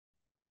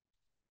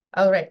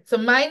All right, so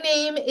my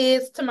name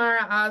is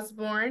Tamara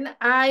Osborne.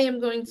 I am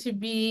going to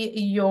be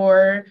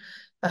your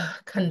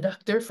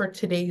conductor for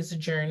today's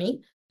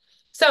journey.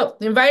 So,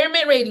 the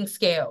environment rating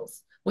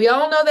scales. We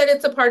all know that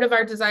it's a part of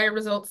our desired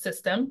results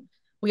system.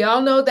 We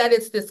all know that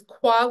it's this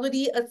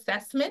quality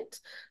assessment.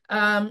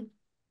 Um,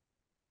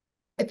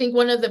 I think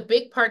one of the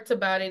big parts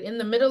about it, in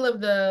the middle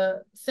of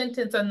the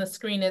sentence on the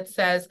screen, it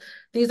says,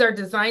 these are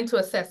designed to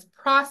assess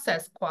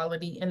process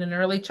quality in an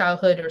early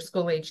childhood or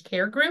school age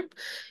care group.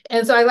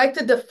 And so I like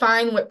to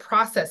define what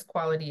process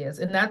quality is,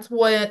 and that's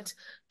what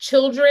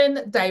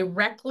children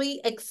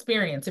directly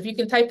experience. If you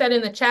can type that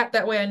in the chat,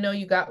 that way I know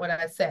you got what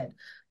I said.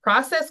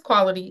 Process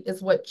quality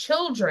is what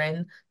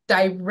children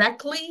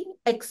directly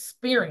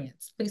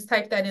experience. Please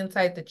type that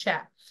inside the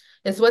chat.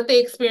 It's what they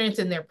experience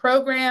in their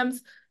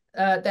programs,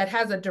 that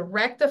has a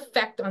direct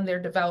effect on their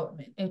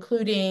development,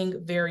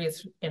 including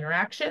various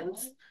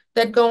interactions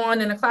that go on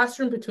in a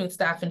classroom between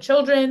staff and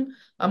children,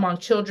 among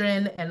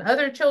children and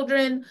other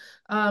children,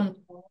 and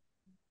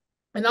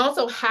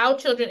also how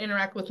children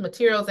interact with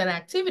materials and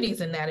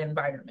activities in that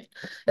environment,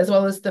 as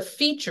well as the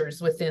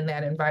features within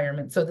that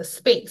environment. So the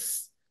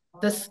space,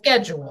 the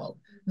schedule,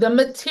 the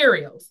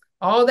materials,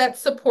 all that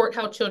support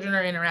how children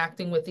are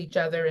interacting with each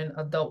other and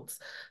adults.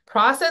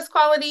 Process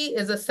quality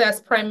is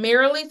assessed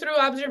primarily through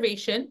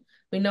observation.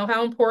 We know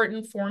how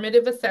important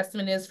formative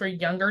assessment is for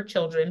younger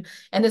children,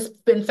 and it's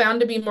been found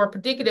to be more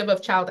predictive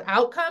of child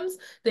outcomes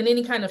than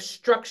any kind of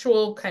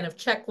structural kind of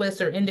checklists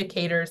or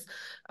indicators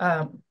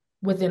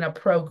within a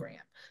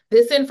program.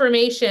 This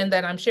information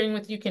that I'm sharing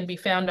with you can be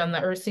found on the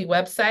ERC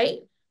website.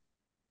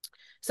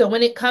 So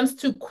when it comes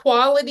to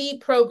quality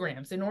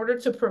programs, in order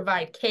to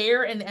provide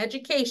care and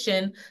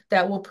education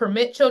that will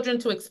permit children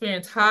to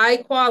experience high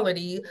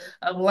quality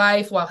of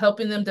life while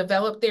helping them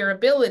develop their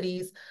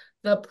abilities,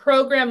 the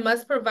program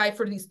must provide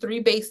for these three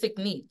basic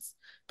needs: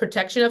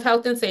 protection of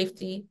health and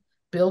safety,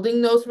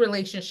 building those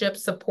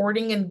relationships,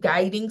 supporting and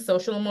guiding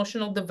social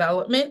emotional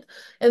development,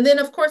 and then,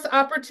 of course,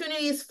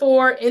 opportunities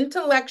for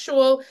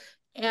intellectual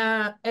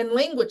and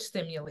language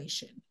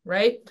stimulation,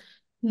 right?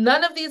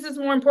 None of these is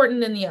more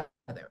important than the other.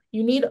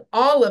 You need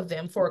all of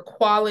them for a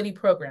quality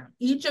program.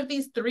 Each of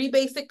these three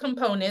basic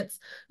components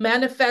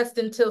manifest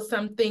until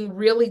something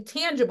really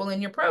tangible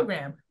in your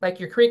program, like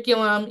your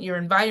curriculum, your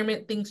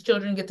environment, things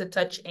children get to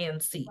touch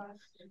and see.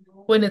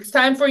 When it's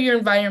time for your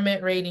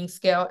environment rating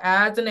scale,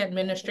 as an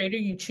administrator,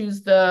 you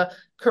choose the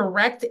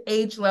correct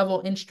age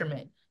level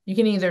instrument. You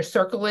can either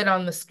circle it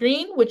on the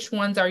screen, which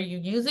ones are you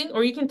using,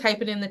 or you can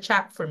type it in the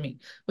chat for me.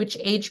 Which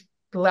age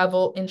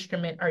level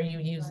instrument are you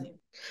using?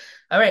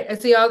 All right, I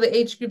see all the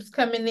age groups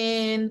coming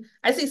in.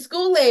 I see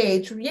school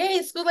age.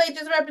 Yay, school age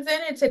is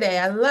represented today.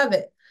 I love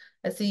it.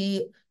 I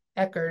see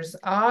Eckers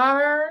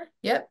R.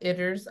 Yep,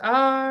 Itters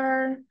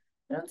R.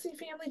 I don't see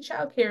family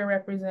child care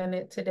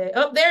represented today.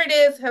 Oh, there it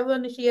is. Hello,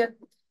 Nishia.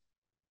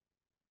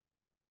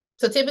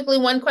 So typically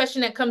one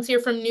question that comes here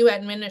from new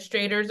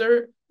administrators,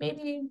 or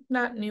maybe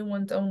not new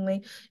ones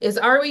only, is,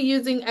 are we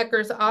using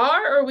Eckers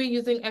R or are we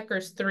using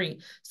Eckers 3?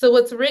 So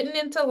what's written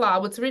into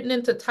law, what's written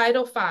into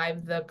Title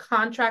V, the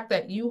contract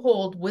that you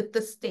hold with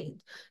the state,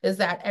 is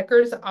that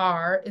Eckers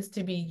R is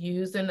to be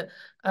used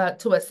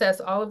to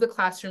assess all of the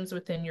classrooms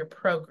within your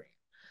program.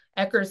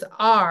 Eckers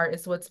R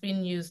is what's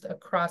being used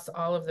across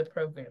all of the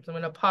programs. I'm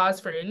going to pause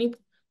for any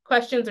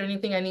questions or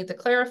anything I need to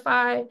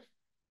clarify.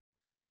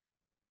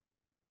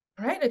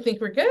 All right, I think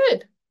we're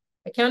good.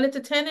 I counted to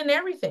 10 and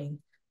everything.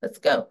 Let's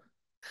go.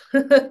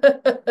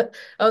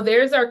 Oh,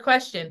 there's our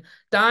question.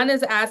 Don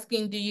is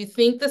asking, do you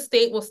think the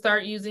state will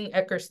start using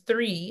Eckers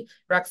 3?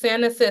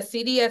 Roxana says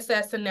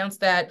CDSS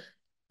announced that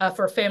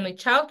for family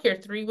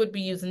childcare, 3 would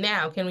be used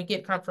now. Can we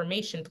get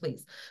confirmation,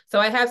 please? So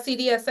I have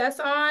CDSS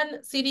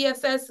on.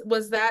 CDSS,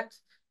 was that,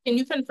 can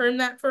you confirm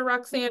that for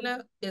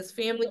Roxana? Is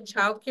family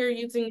childcare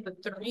using the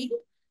 3?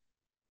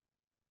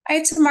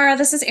 Hi, Tamara.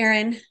 This is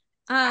Erin.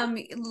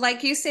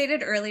 Like you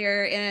stated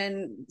earlier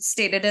and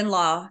stated in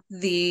law,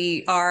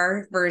 the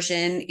R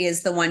version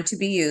is the one to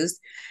be used.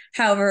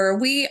 However,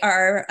 we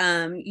are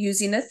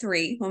using a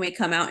 3 when we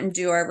come out and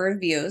do our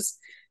reviews.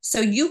 So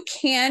you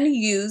can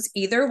use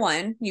either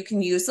one. You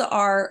can use the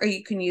R or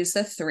you can use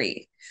the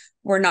 3.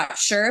 We're not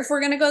sure if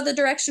we're going to go the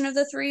direction of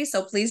the 3,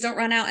 so please don't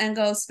run out and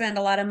go spend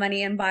a lot of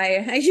money and buy,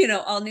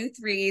 all new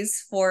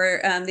 3s for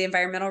the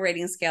environmental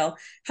rating scale.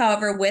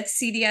 However, with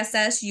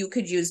CDSS, you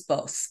could use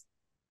both.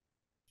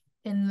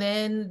 And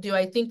then do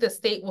I think the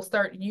state will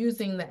start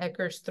using the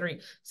Eckers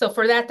 3? So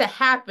for that to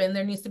happen,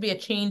 there needs to be a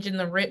change in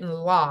the written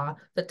law,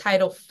 the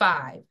Title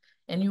V.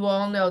 And you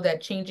all know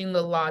that changing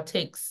the law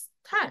takes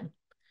time.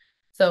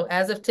 So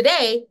as of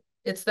today,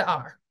 it's the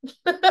R.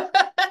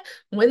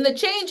 When the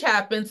change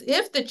happens,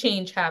 if the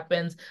change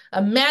happens,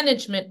 a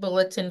management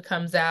bulletin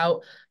comes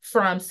out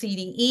from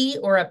CDE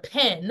or a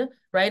pen,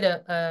 right?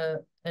 I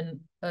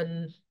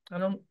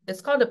don't,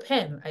 it's called a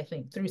pen, I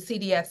think, through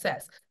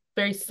CDSS,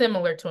 very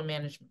similar to a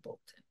management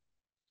bulletin.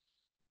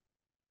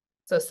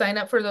 So sign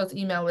up for those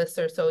email lists,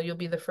 or so you'll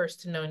be the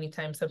first to know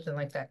anytime something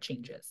like that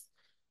changes.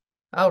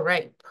 All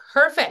right,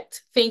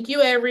 perfect. Thank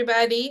you,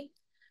 everybody.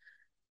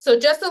 So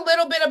just a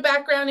little bit of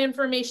background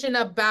information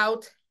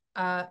about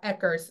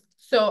Eckers.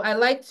 So I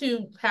like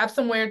to have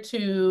somewhere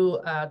to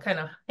kind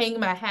of hang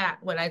my hat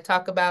when I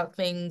talk about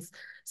things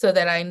so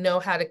that I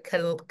know how to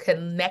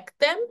connect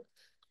them.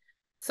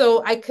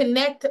 So I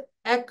connect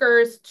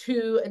Eckers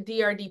to a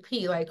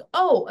DRDP, like,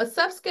 oh, a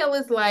subscale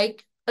is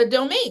like a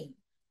domain.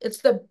 It's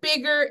the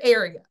bigger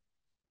area.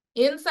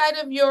 Inside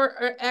of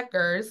your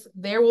Eckers,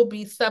 there will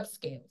be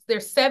subscales.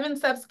 There's 7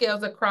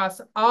 subscales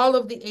across all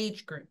of the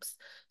age groups.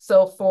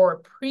 So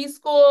for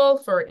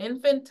preschool, for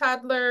infant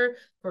toddler,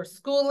 for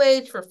school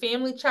age, for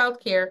family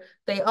childcare,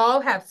 they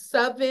all have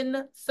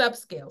 7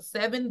 subscales,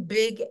 7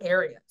 big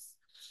areas.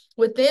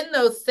 Within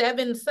those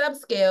 7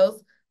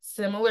 subscales,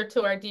 similar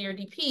to our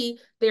DRDP,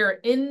 there are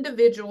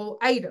individual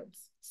items,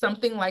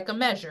 something like a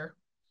measure.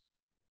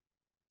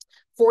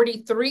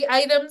 43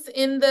 items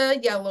in the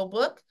yellow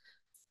book,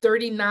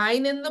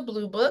 39 in the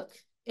blue book.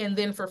 And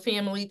then for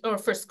family or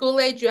for school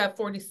age, you have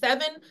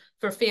 47.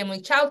 For family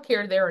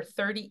childcare, there are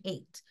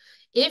 38.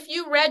 If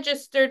you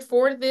registered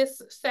for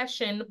this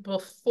session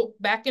before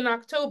back in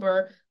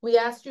October, we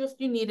asked you if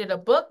you needed a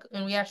book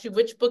and we asked you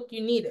which book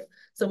you needed.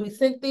 So we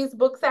sent these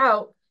books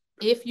out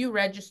if you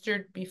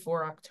registered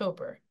before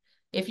October.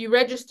 If you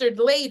registered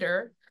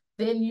later,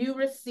 then you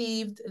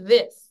received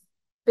this,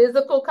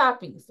 physical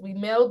copies. We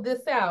mailed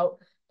this out.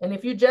 And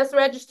if you just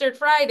registered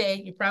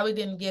Friday, you probably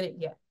didn't get it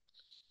yet.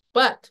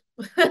 But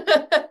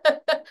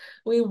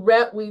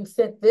we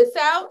sent this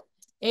out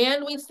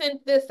and we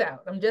sent this out.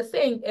 I'm just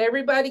saying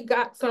everybody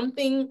got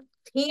something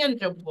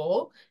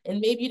tangible, and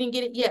maybe you didn't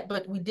get it yet,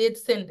 but we did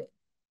send it.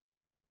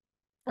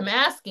 I'm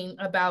asking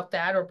about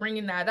that or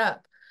bringing that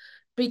up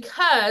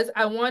because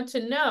I want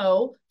to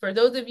know, for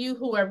those of you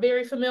who are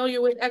very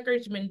familiar with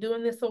Eckers, you've been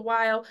doing this a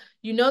while,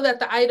 you know that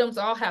the items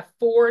all have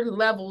 4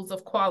 levels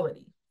of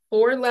quality.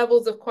 4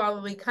 levels of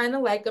quality, kind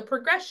of like a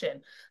progression,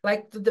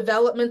 like the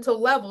developmental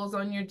levels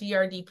on your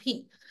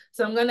DRDP.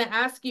 So I'm going to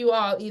ask you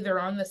all either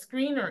on the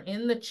screen or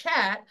in the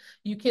chat,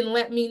 you can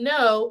let me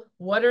know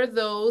what are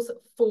those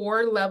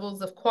 4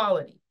 levels of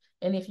quality.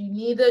 And if you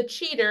need a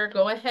cheater,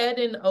 go ahead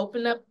and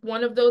open up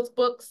one of those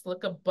books,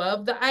 look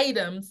above the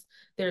items.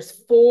 There's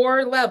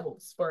 4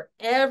 levels for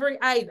every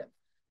item.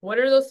 What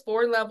are those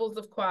 4 levels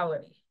of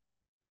quality?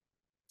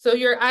 So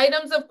your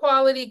items of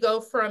quality go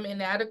from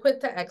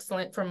inadequate to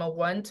excellent, from a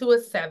 1 to a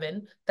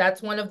 7.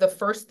 That's one of the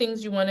first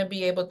things you want to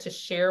be able to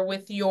share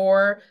with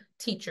your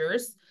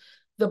teachers.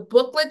 The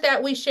booklet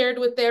that we shared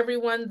with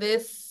everyone,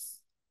 this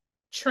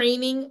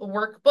training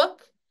workbook,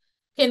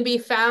 can be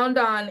found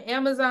on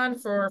Amazon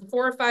for $4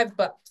 or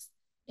 $5.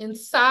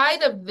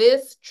 Inside of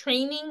this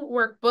training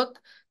workbook,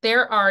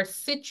 there are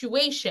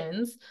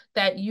situations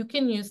that you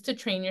can use to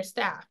train your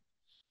staff.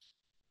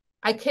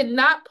 I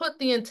cannot put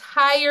the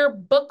entire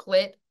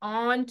booklet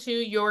onto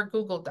your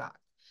Google Doc.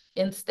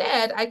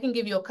 Instead, I can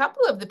give you a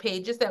couple of the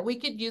pages that we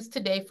could use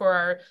today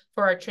for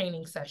our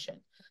training session.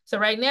 So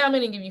right now, I'm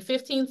going to give you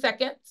 15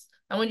 seconds.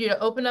 I want you to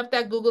open up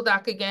that Google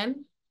Doc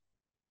again.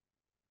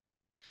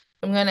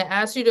 I'm going to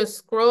ask you to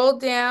scroll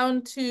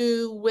down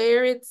to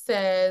where it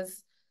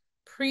says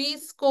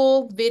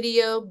preschool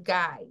video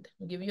guide.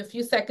 I'll give you a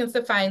few seconds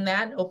to find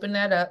that. Open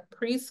that up.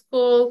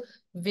 Preschool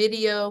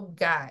video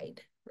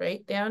guide,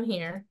 right down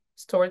here.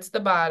 It's towards the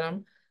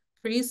bottom.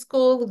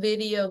 Preschool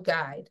video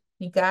guide.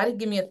 You got it?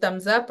 Give me a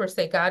thumbs up or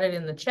say got it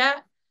in the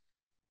chat.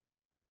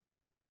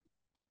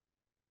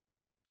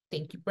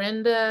 Thank you,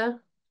 Brenda.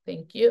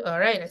 Thank you. All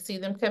right, I see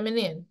them coming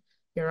in.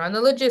 You're on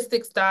the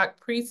logistics doc,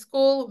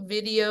 preschool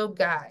video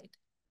guide.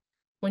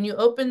 When you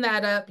open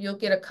that up, you'll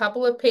get a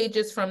couple of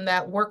pages from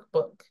that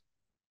workbook.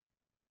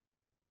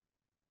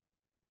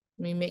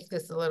 Let me make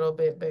this a little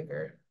bit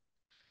bigger.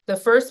 The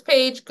first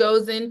page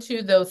goes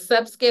into those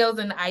subscales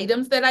and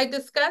items that I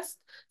discussed.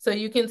 So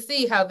you can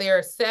see how there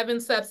are 7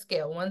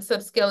 subscale. One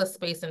subscale is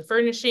space and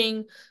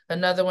furnishing.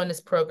 Another one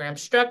is program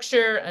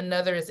structure.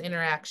 Another is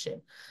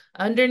interaction.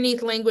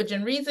 Underneath language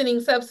and reasoning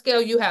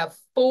subscale, you have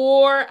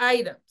 4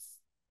 items,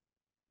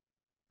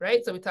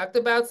 right? So we talked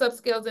about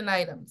subscales and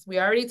items. We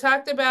already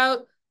talked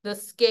about the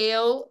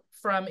scale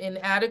from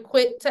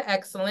inadequate to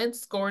excellent,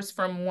 scores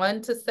from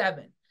 1 to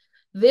 7.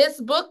 This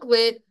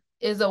booklet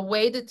is a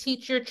way to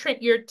teach your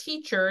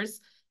teachers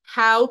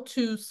how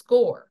to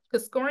score,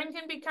 because scoring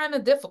can be kind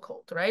of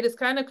difficult, right? It's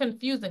kind of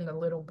confusing a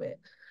little bit.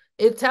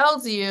 It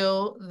tells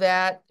you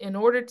that in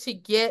order to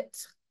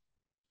get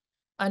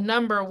a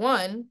number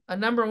 1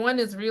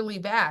 is really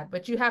bad,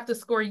 but you have to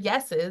score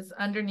yeses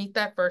underneath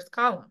that first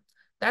column.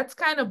 That's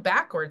kind of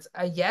backwards.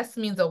 A yes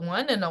means a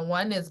 1 and a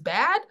 1 is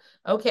bad.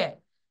 Okay,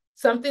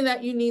 something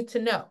that you need to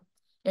know.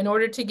 In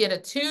order to get a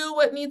 2,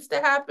 what needs to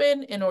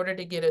happen? In order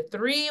to get a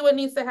 3, what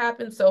needs to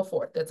happen? So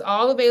forth. That's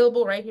all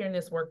available right here in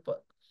this workbook.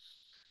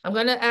 I'm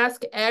going to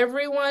ask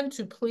everyone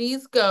to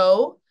please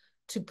go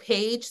to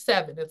page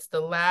 7. It's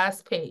the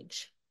last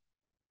page.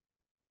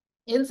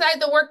 Inside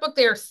the workbook,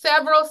 there are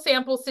several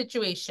sample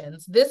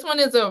situations. This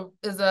one is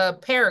a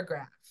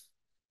paragraph.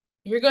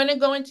 You're going to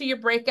go into your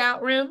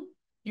breakout room.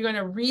 You're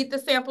going to read the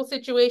sample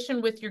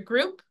situation with your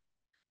group.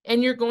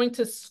 and you're going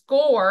to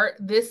score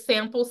this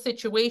sample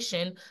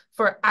situation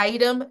for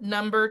item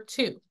number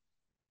 2.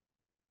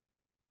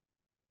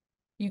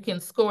 You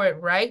can score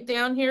it right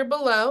down here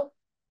below.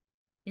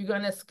 You're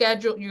going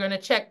to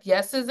check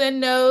yeses and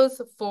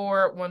nos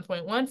for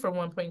 1.1, for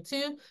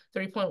 1.2,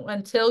 3.1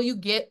 until you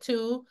get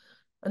to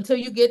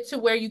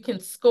where you can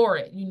score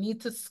it. You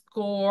need to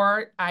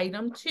score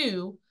item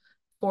 2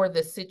 for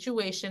the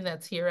situation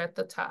that's here at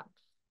the top.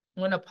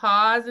 I'm going to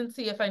pause and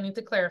see if I need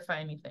to clarify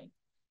anything.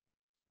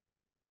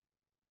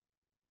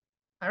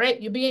 All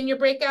right, you'll be in your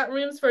breakout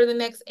rooms for the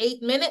next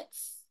 8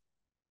 minutes.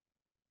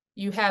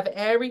 You have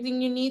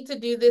everything you need to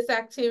do this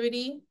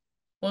activity.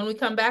 When we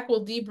come back,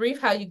 we'll debrief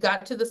how you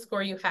got to the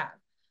score you have.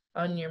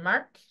 On your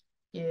mark,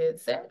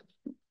 get set,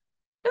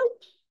 go.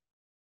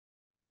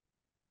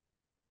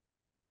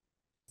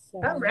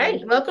 All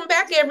right, welcome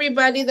back,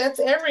 everybody. That's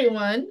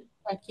everyone.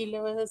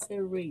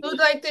 Who'd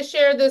like to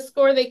share the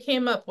score they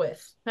came up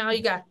with? How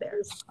you got there?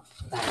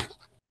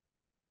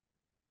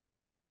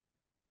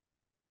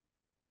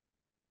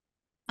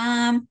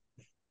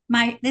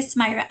 This is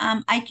Myra.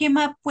 I came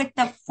up with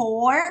the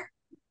 4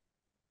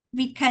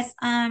 because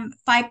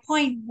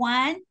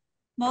 5.1,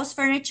 most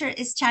furniture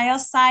is child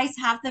size,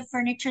 half the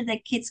furniture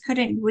that kids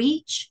couldn't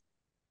reach.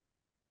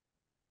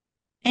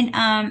 And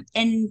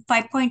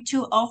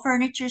 5.2, all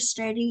furniture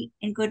sturdy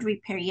in good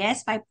repair.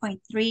 Yes.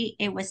 5.3,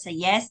 it was a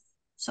yes.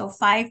 So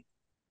 5,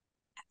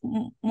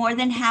 more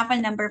than half of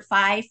number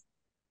 5.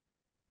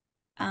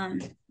 Well,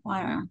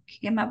 I don't know,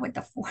 came up with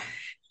the 4.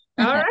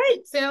 All right,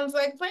 sounds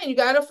like a plan. You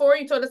got a 4.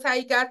 You told us how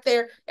you got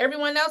there.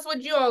 Everyone else,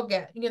 what'd you all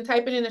get? You can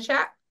type it in the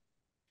chat.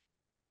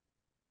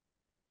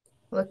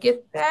 Look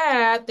at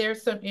that.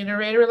 There's some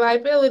iterator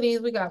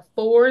liabilities. We got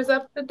 4s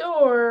up the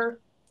door.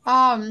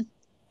 I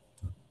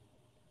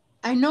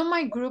know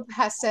my group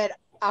has said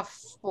a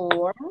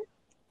 4,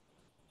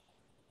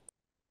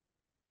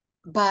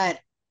 but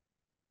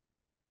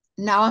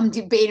now I'm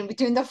debating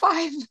between the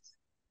 5.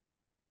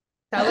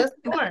 Tell us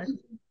more.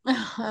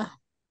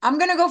 I'm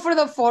gonna go for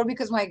the 4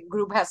 because my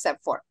group has said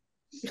 4.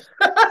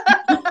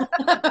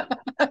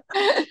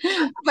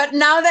 But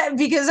now that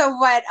because of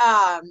what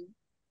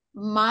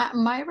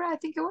Myra, I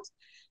think it was,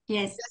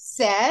 yes,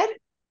 said,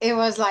 it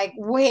was like,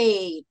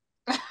 wait.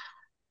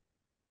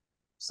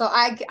 So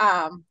I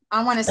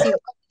want to see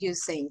what you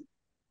say.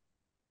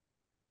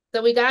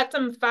 So we got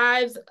some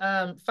 5s.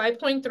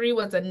 5.3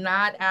 was a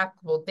not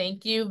applicable.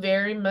 Thank you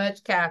very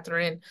much,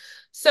 Catherine.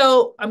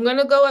 So I'm going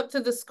to go up to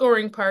the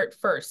scoring part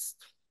first.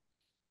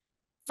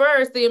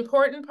 First, the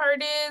important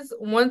part is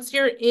once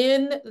you're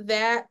in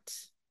that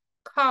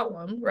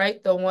column,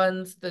 right? The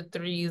 1s, the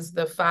 3s,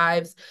 the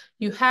 5s,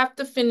 you have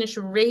to finish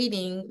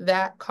rating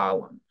that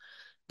column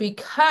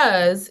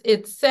because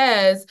it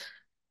says,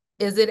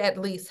 is it at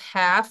least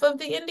half of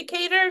the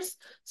indicators?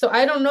 So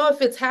I don't know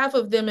if it's half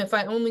of them if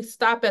I only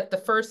stop at the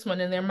first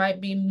one, and there might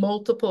be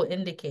multiple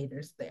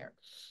indicators there.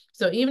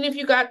 So even if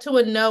you got to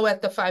a no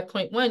at the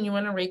 5.1, you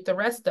want to rate the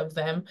rest of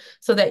them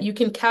so that you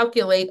can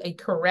calculate a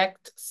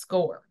correct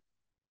score,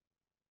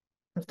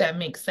 if that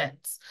makes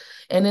sense.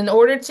 And in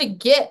order to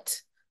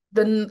get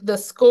the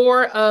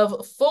score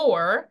of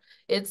 4,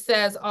 it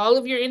says all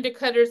of your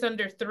indicators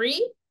under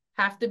 3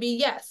 have to be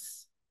yes.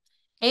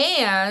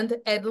 And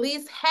at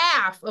least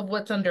half of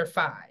what's under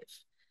 5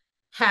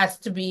 has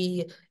to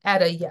be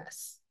at a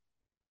yes.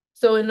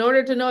 So in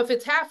order to know if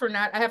it's half or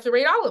not, I have to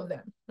rate all of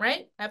them,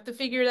 right? I have to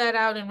figure that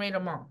out and rate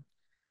them all.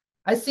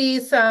 I see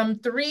some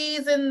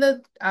 3s in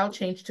the, I'll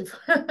change to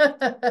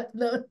 4.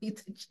 No need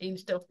to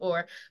change to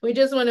 4. We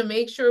just want to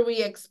make sure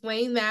we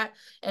explain that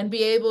and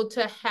be able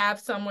to have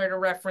somewhere to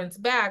reference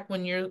back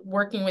when you're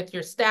working with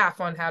your staff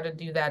on how to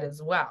do that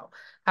as well.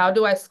 How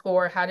do I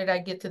score? How did I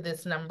get to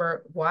this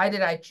number? Why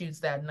did I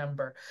choose that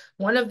number?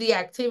 One of the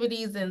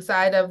activities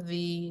inside of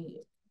the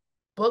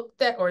book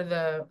that, or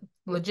the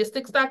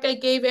logistics doc I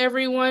gave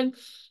everyone,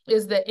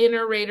 is the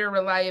iterator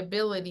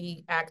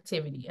reliability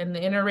activity. And the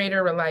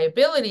iterator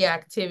reliability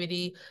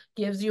activity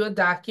gives you a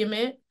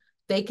document.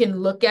 They can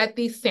look at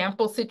these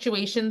sample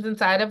situations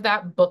inside of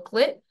that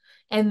booklet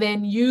and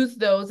then use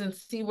those and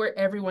see where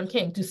everyone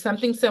came. Do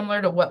something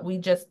similar to what we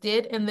just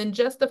did and then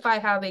justify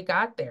how they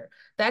got there.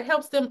 That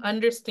helps them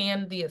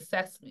understand the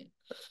assessment.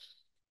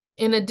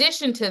 In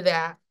addition to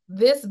that,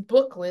 this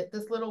booklet,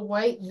 this little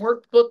white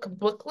workbook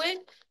booklet,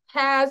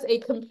 has a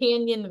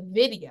companion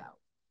video.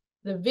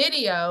 The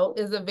video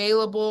is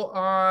available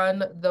on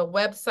the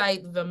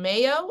website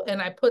Vimeo,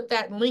 and I put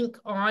that link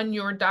on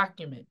your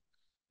document.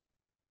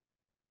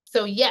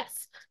 So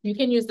yes, you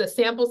can use the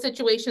sample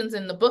situations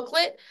in the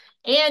booklet,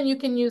 and you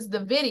can use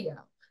the video.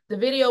 The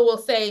video will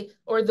say,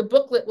 or the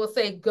booklet will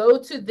say, go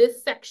to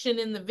this section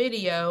in the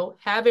video,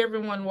 have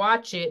everyone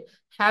watch it,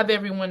 have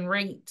everyone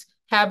rate,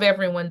 have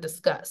everyone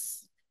discuss.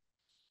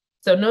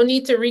 So no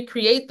need to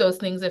recreate those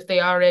things if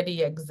they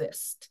already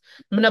exist.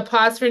 I'm going to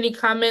pause for any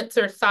comments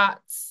or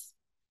thoughts.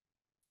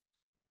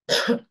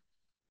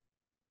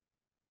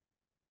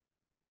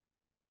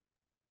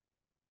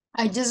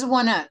 I just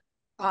want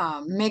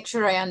to make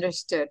sure I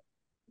understood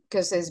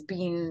because there's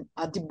been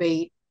a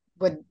debate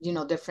with,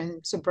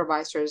 different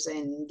supervisors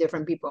and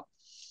different people.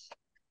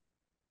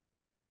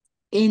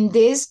 In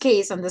this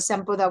case, on the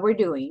sample that we're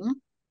doing,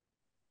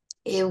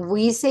 if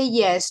we say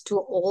yes to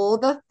all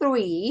the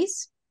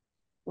threes,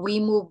 we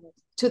move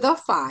to the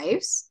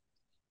fives.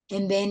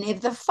 And then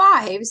if the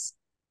fives,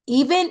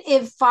 even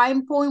if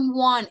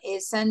 5.1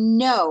 is a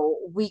no,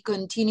 we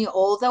continue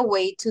all the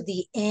way to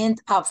the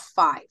end of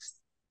 5.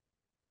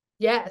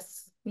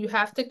 Yes, you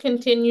have to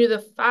continue the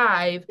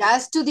 5.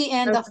 That's to the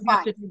end of You have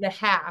 5. to do the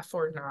half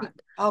or not.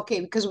 Okay,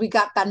 because we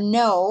got the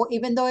no.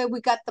 Even though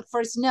we got the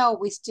first no,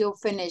 we still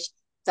finished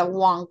the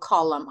 1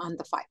 column on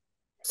the 5.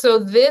 So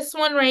this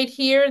one right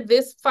here,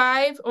 this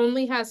 5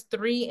 only has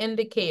 3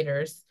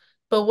 indicators.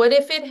 But what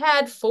if it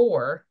had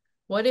 4?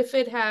 What if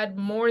it had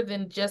more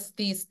than just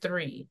these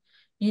 3?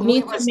 You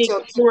need to make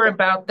sure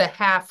about the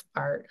half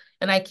part.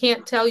 And I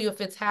can't tell you if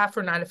it's half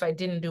or not if I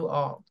didn't do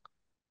all.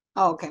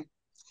 Okay.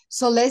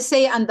 So let's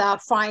say on the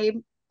 5,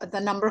 the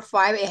number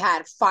 5, it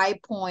had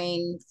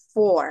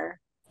 5.4.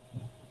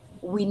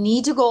 We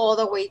need to go all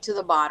the way to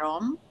the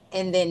bottom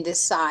and then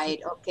decide,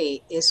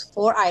 okay, it's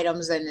 4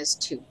 items and it's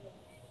 2.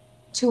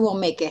 2 will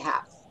make it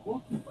half.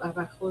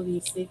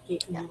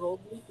 Yeah.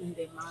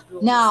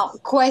 Now,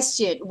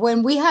 question,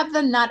 when we have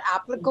the not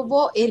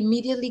applicable, it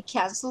immediately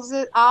cancels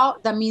it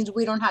out. That means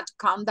we don't have to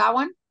count that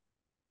one?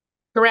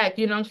 Correct.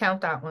 You don't count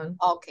that one.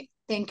 Okay.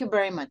 Thank you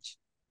very much.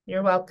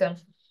 You're welcome.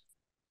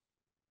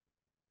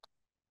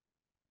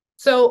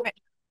 So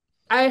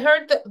I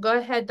heard that, go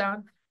ahead,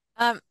 Dawn.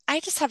 I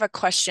just have a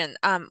question.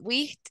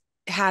 We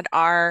had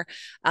our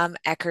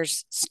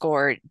Eckers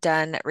score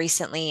done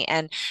recently,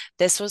 and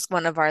this was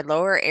one of our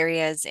lower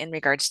areas in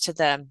regards to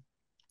the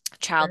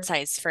child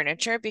size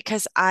furniture,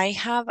 because I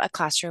have a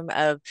classroom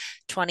of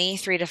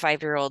 23 to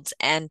 5-year-olds,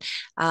 and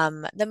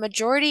the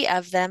majority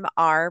of them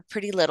are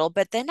pretty little,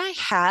 but then I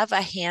have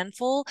a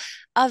handful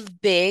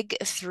of big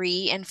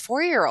 3 and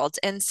 4-year-olds.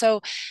 And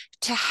so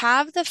to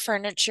have the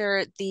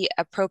furniture the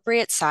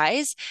appropriate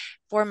size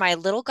where my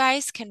little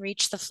guys can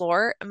reach the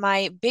floor,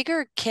 my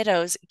bigger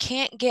kiddos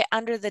can't get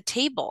under the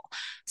table.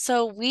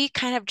 So we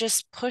kind of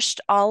just pushed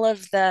all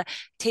of the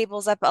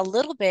tables up a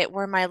little bit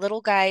where my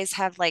little guys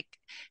have like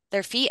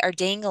their feet are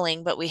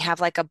dangling, but we have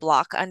like a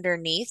block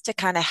underneath to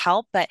kind of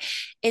help. But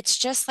it's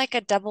just like a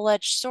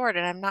double-edged sword.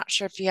 And I'm not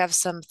sure if you have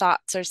some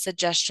thoughts or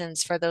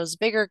suggestions for those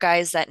bigger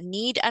guys that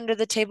need under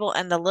the table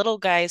and the little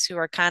guys who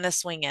are kind of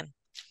swinging.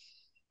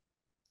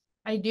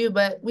 I do,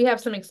 but we have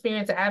some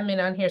experienced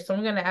admin on here, so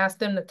I'm going to ask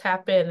them to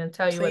tap in and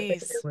tell you what they're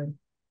doing.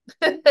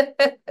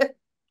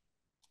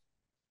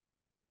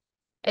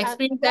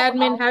 Experienced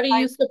admin, how do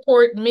you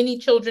support many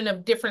children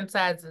of different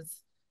sizes?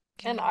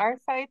 In our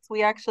sites,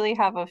 we actually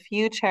have a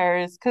few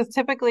chairs because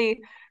typically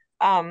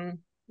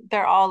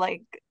they're all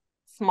like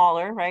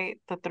smaller, right?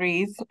 The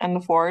 3s and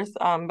the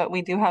 4s. But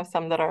we do have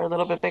some that are a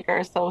little bit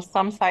bigger. So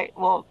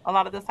a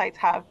lot of the sites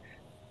have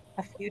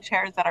a few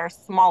chairs that are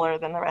smaller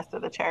than the rest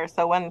of the chairs.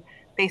 So when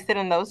they sit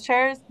in those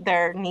chairs,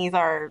 their knees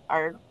are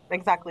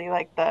exactly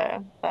like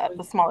the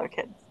smaller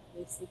kids.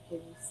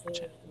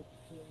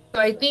 So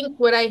I think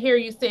what I hear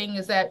you saying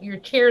is that your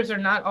chairs are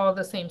not all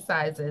the same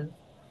sizes.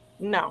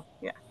 No,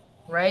 yeah.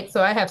 Right?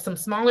 So I have some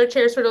smaller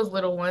chairs for those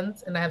little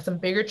ones, and I have some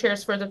bigger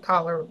chairs for the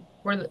taller,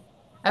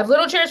 I have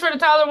little chairs for the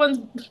taller ones,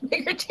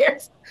 bigger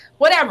chairs,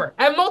 whatever.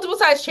 I have multiple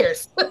size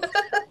chairs.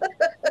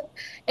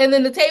 And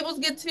then the tables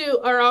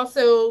are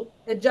also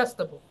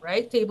adjustable,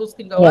 right? Tables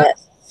can go up,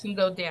 can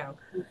go down.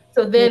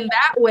 So then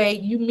that way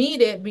you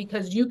meet it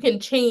because you can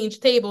change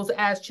tables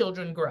as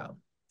children grow.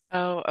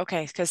 Oh,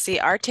 okay. Because see,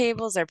 our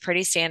tables are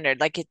pretty standard.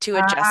 Like to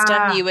adjust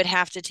them, you would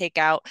have to take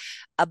out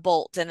a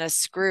bolt and a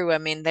screw. I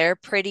mean, they're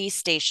pretty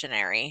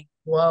stationary.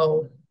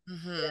 Whoa.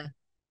 Mm-hmm.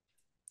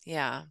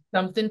 Yeah.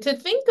 Something to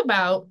think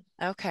about.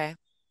 Okay.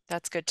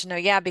 That's good to know.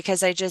 Yeah,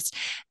 because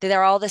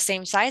they're all the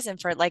same size.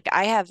 And for like,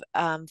 I have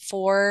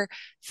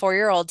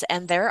 4-year-olds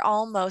and they're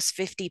almost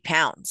 50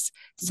 pounds.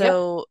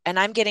 So, and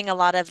I'm getting a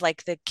lot of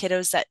like the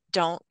kiddos that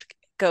don't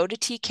go to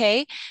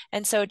TK.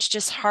 And so it's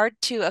just hard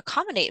to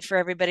accommodate for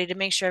everybody to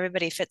make sure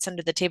everybody fits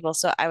under the table.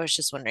 So I was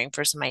just wondering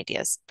for some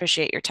ideas.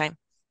 Appreciate your time.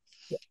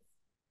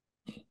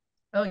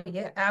 Oh,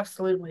 yeah,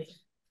 absolutely.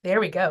 There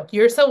we go.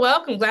 You're so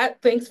welcome.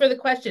 Thanks for the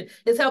question.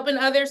 It's helping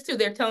others too.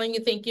 They're telling you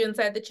thank you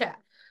inside the chat.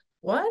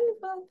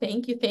 Wonderful.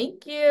 Thank you.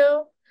 Thank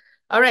you.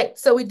 All right.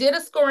 So we did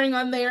a scoring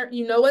on there.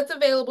 You know what's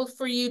available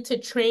for you to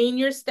train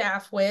your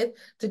staff with,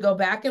 to go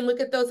back and look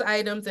at those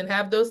items and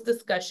have those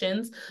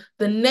discussions.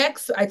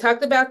 I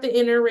talked about the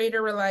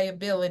inter-rater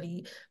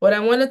reliability. What I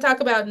want to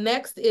talk about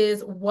next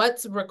is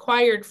what's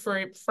required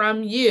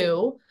from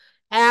you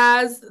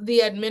as the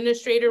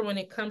administrator when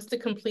it comes to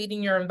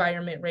completing your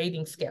environment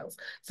rating scales.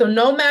 So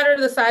no matter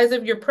the size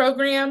of your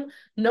program,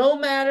 no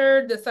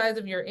matter the size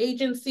of your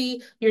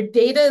agency, your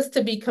data is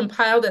to be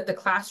compiled at the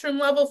classroom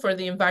level for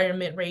the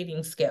environment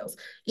rating scales.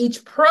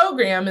 Each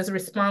program is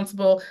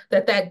responsible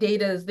that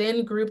data is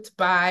then grouped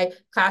by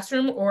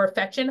classroom or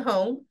fetch and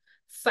home,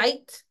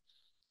 site,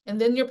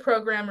 and then your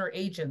program or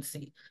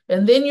agency.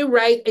 And then you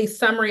write a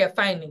summary of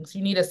findings.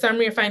 You need a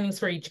summary of findings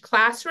for each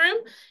classroom,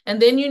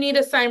 and then you need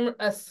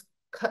a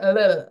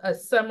a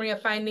summary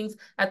of findings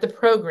at the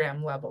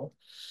program level.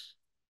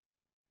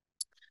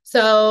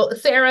 So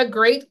Sarah,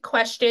 great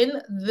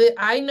question.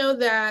 I know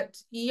that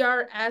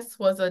ERS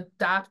was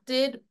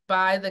adopted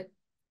by the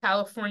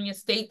California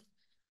State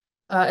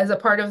as a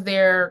part of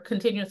their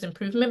continuous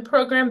improvement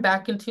program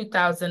back in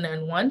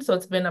 2001. So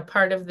it's been a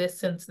part of this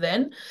since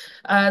then.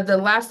 The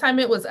last time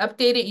it was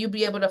updated, you'll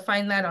be able to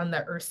find that on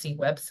the IRC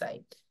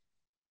website.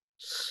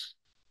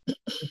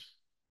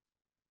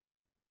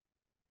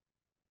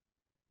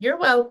 You're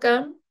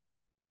welcome.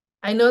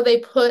 I know they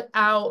put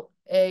out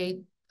a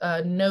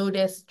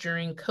notice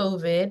during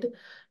COVID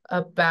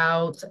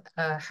about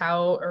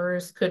how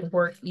ERS could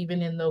work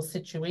even in those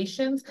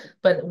situations.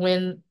 But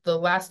when the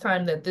last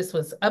time that this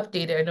was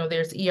updated, I know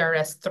there's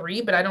ERS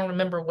 3, but I don't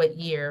remember what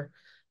year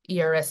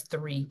ERS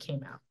 3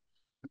 came out.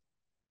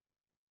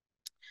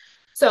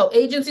 So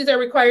agencies are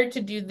required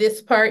to do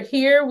this part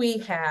here. We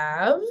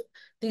have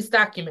these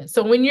documents.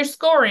 So when you're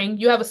scoring,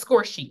 you have a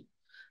score sheet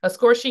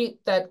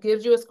that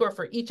gives you a score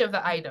for each of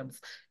the items.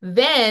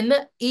 Then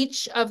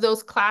each of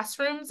those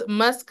classrooms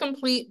must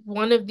complete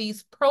one of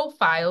these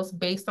profiles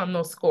based on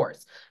those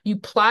scores. You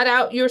plot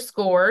out your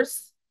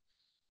scores,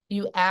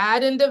 you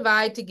add and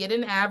divide to get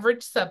an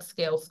average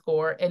subscale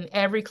score, and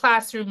every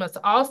classroom must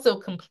also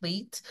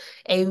complete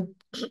a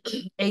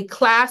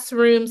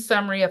classroom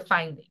summary of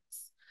findings.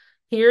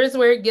 Here's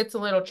where it gets a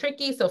little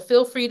tricky, so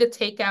feel free to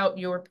take out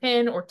your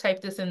pen or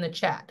type this in the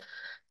chat.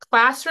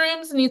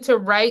 Classrooms need to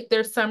write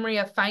their summary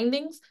of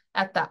findings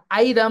at the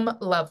item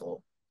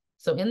level.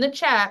 So in the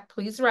chat,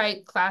 please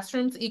write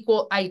classrooms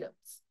equal items.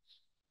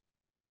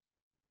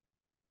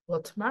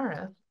 Well,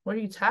 Tamara, what are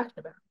you talking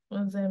about?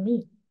 What does that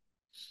mean?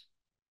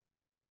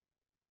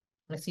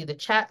 I see the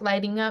chat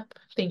lighting up.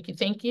 Thank you,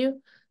 thank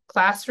you.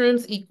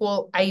 Classrooms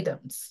equal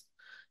items.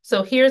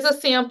 So here's a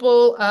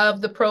sample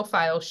of the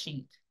profile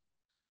sheet.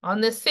 On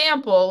this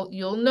sample,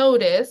 you'll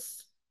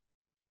notice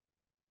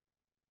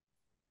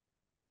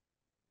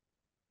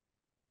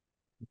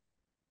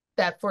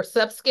that for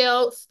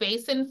subscale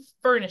space and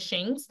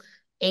furnishings,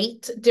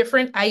 8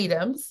 different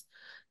items,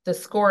 the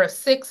score of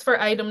 6 for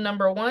item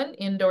number 1,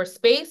 indoor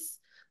space,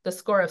 the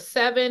score of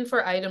 7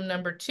 for item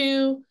number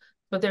 2,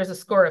 but there's a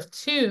score of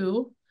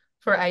 2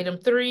 for item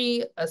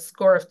 3, a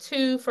score of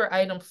 2 for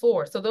item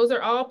 4. So those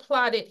are all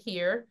plotted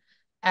here,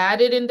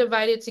 added and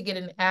divided to get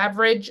an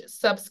average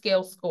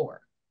subscale score.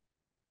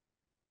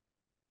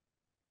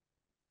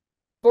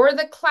 For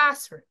the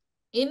classroom,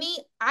 any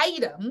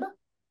item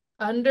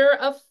under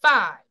a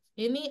 5,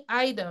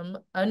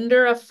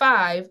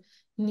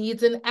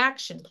 needs an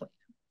action plan.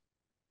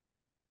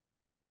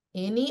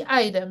 Any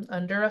item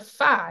under a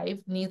 5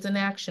 needs an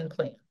action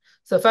plan.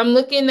 So if I'm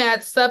looking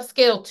at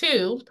subscale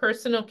 2,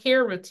 personal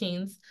care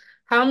routines,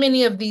 how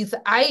many of these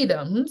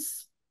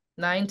items,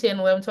 9, 10,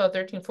 11, 12,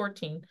 13,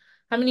 14,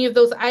 how many of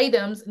those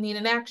items need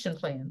an action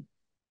plan?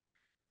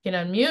 You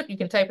can unmute, you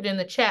can type it in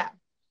the chat.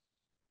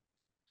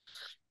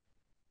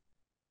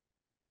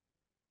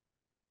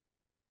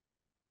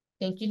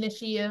 Thank you,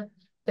 Nishia.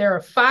 There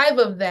are 5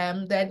 of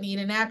them that need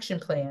an action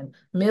plan.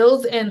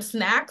 Meals and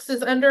snacks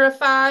is under a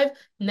 5.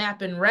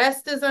 Nap and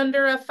rest is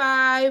under a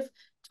 5.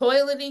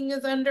 Toileting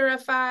is under a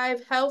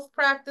 5. Health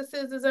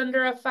practices is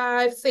under a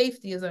 5.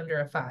 Safety is under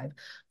a 5.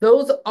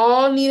 Those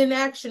all need an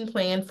action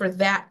plan for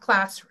that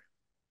classroom.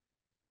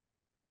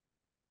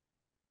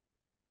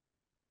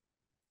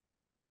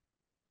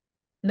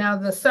 Now,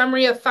 the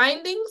summary of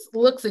findings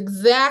looks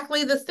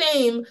exactly the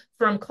same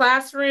from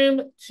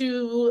classroom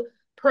to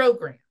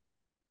program.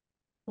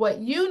 What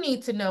you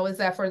need to know is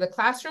that for the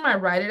classroom, I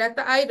write it at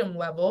the item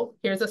level.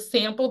 Here's a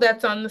sample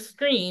that's on the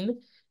screen.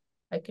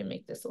 I can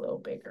make this a little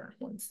bigger.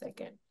 1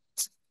 second.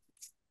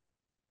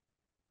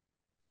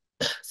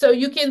 So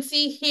you can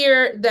see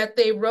here that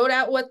they wrote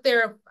out what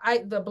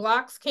the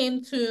blocks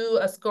came to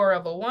a score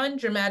of a 1,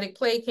 dramatic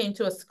play came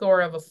to a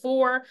score of a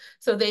 4.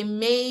 So they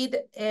made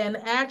an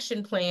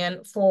action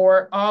plan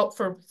for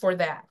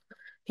that.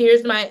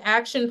 Here's my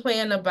action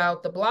plan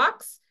about the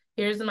blocks.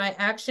 Here's my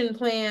action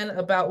plan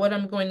about what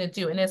I'm going to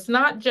do. And it's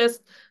not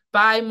just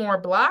buy more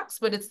blocks,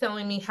 but it's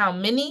telling me how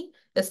many,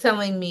 it's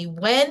telling me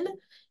when,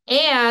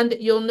 and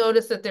you'll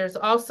notice that there's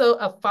also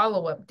a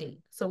follow-up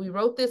date. So we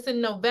wrote this in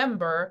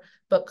November,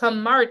 but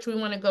come March, we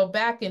want to go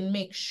back and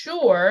make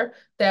sure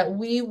that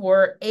we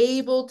were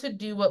able to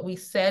do what we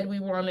said we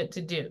wanted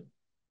to do.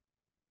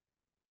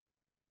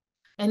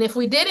 And if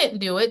we didn't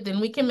do it, then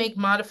we can make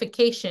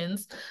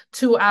modifications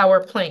to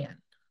our plan.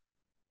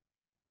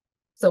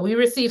 So we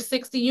received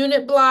 60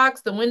 unit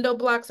blocks. The window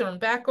blocks are in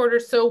back order.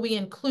 So we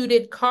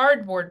included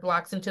cardboard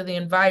blocks into the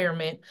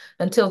environment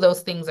until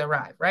those things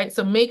arrive, right?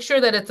 So make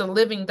sure that it's a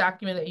living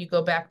document that you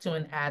go back to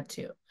and add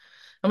to.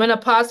 I'm going to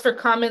pause for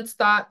comments,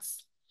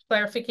 thoughts,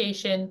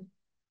 clarification.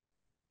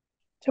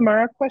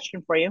 Tamara,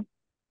 question for you.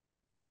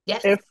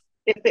 Yes.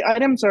 If the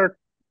items are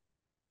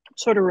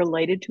sort of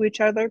related to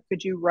each other,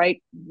 could you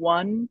write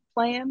one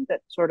plan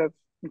that sort of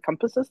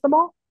encompasses them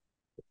all?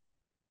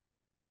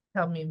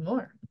 Tell me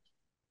more.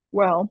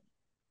 Well,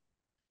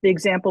 the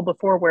example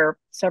before where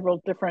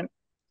several different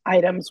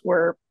items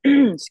were,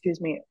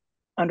 excuse me,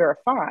 under a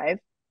 5,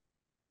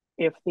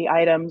 if the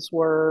items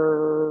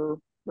were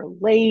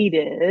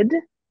related,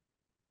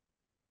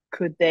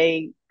 could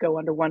they go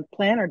under one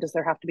plan, or does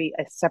there have to be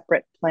a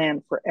separate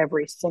plan for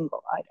every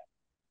single item?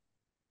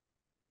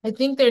 I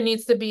think there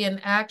needs to be an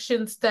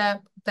action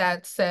step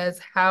that says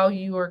how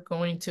you are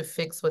going to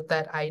fix what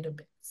that item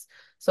is.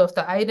 So if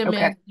the item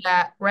is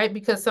that, right,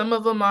 because some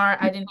of them are,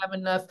 I didn't have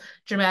enough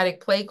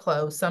dramatic play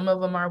clothes. Some of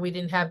them are, we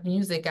didn't have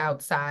music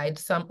outside,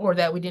 some, or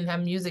that we didn't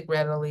have music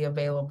readily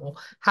available.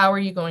 How are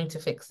you going to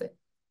fix it?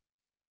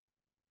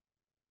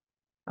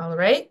 All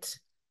right.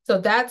 So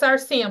that's our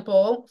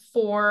sample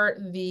for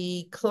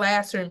the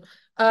classroom.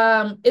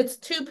 It's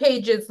 2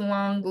 pages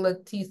long,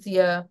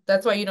 Leticia.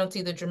 That's why you don't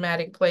see the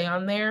dramatic play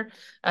on there.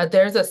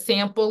 There's a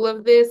sample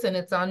of this and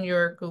it's on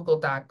your Google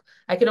Doc.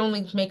 I could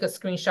only make a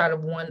screenshot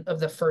of one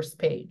of the first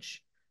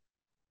page,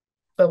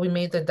 but we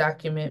made the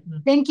document.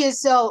 Thank you.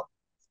 So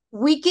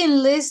we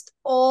can list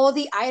all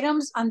the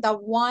items on the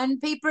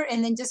one paper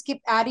and then just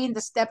keep adding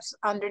the steps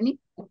underneath.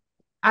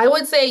 I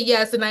would say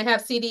yes, and I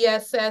have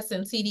CDSS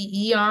and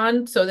CDE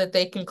on so that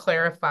they can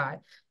clarify.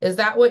 Is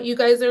that what you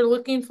guys are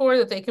looking for,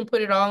 that they can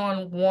put it all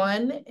on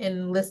one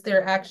and list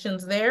their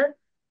actions there?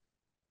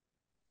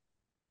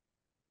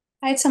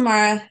 Hi,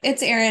 Tamara.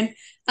 It's Erin.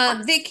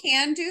 They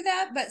can do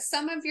that, but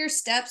some of your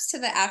steps to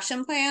the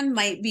action plan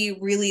might be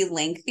really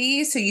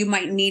lengthy. So you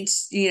might need,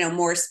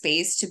 more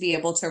space to be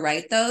able to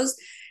write those.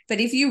 But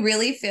if you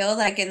really feel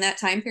like in that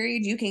time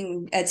period, you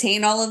can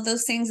attain all of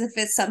those things, if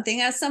it's something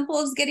as simple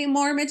as getting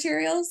more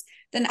materials,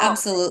 then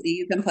absolutely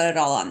you can put it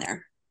all on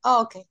there.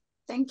 Oh, okay.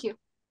 Thank you.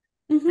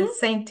 The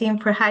same team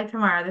for Hi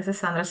Tamara. This is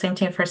Sandra. Same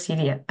team for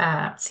CD.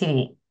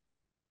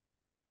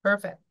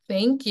 Perfect.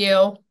 Thank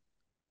you.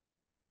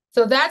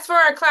 So that's for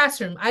our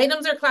classroom.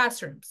 Items are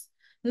classrooms.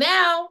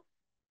 Now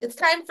it's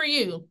time for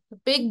you, the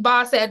big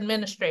boss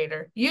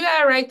administrator. You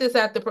gotta write this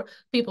out.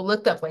 People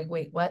looked up like,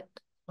 wait, what?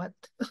 What?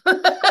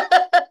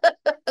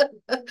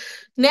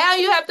 Now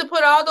you have to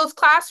put all those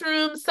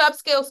classroom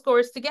subscale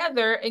scores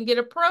together and get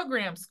a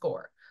program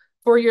score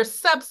for your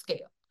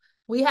subscale.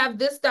 We have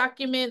this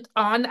document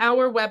on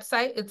our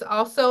website. It's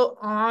also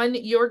on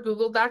your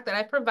Google Doc that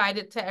I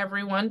provided to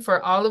everyone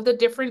for all of the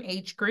different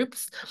age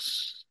groups.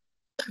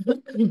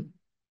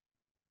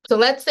 So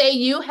let's say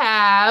you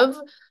have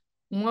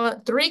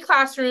 3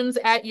 classrooms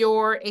at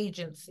your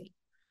agency.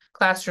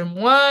 Classroom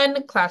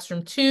 1,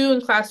 Classroom 2,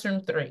 and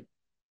Classroom 3.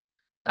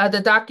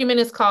 The document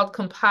is called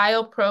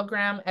Compile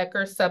Program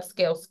Eckers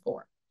Subscale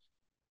Score.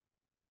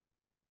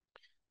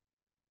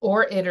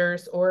 Or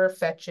ITERS, or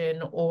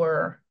Fetchin,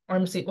 or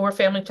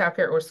Family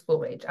Childcare, or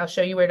School Age. I'll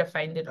show you where to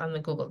find it on the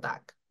Google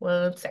Doc.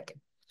 1 second.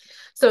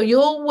 So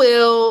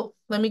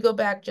let me go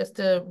back just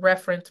to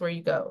reference where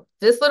you go.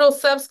 This little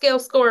subscale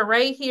score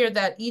right here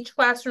that each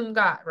classroom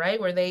got, right?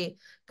 Where they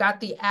got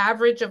the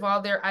average of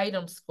all their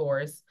item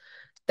scores,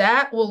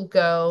 that will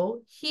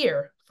go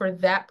here for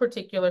that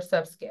particular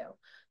subscale.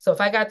 So if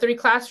I got 3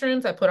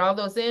 classrooms, I put all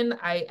those in,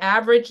 I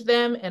average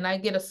them, and I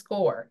get a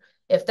score.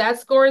 If that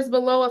score is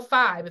below a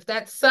 5, if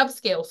that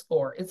subscale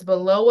score is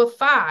below a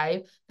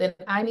 5, then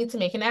I need to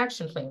make an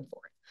action plan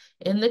for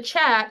it. In the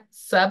chat,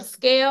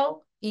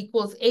 subscale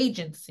equals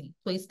agency.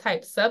 Please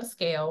type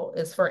subscale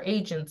is for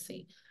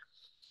agency.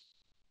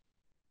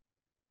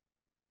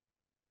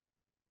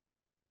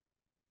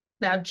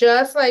 Now,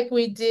 just like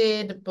we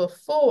did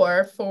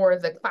before for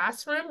the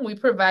classroom, we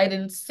provide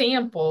a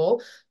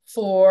sample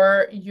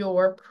for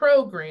your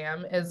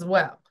program as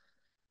well.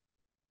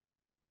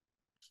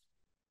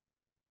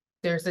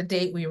 There's a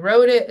date we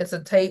wrote it. It's a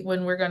date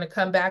when we're going to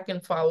come back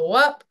and follow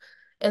up.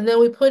 And then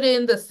we put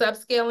in the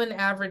subscale and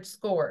average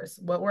scores.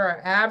 What were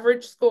our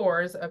average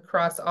scores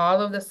across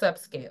all of the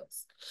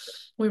subscales?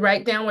 We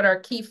write down what our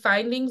key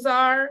findings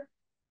are,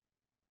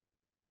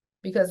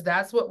 because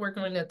that's what we're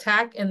going to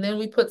attack. And then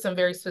we put some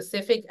very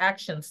specific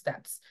action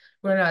steps.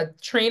 We're going to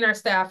train our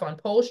staff on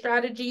poll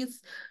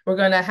strategies. We're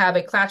going to have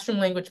a classroom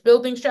language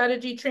building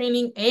strategy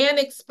training and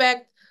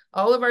expect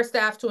all of our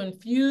staff to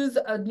infuse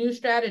a new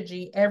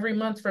strategy every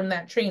month from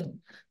that training.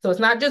 So it's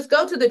not just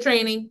go to the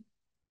training.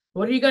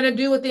 What are you going to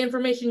do with the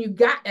information you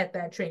got at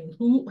that training?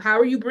 How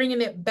are you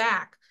bringing it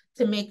back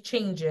to make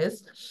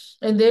changes?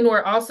 And then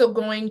we're also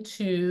going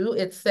to,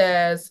 it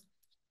says,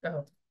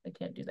 oh, I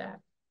can't do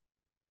that.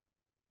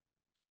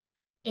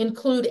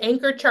 Include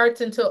anchor charts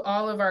into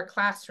all of our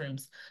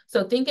classrooms.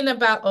 So thinking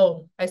about,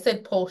 oh, I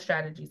said poll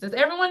strategies. Does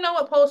everyone know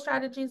what poll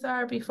strategies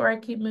are before I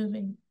keep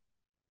moving?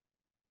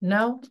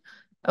 No?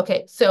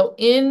 Okay, so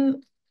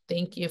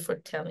thank you for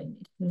telling me,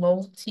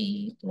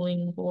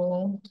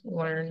 multilingual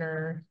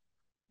learner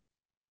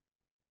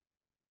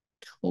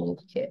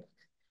toolkit.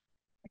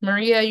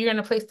 Maria, you're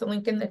going to place the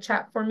link in the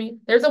chat for me.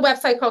 There's a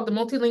website called the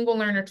Multilingual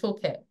Learner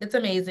Toolkit. It's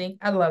amazing.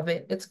 I love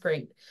it. It's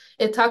great.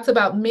 It talks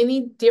about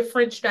many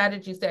different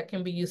strategies that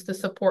can be used to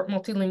support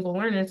multilingual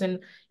learners in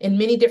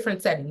many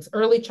different settings.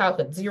 Early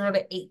childhood, 0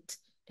 to 8,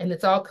 and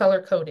it's all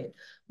color-coded.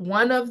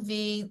 One of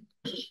the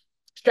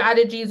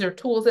strategies or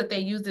tools that they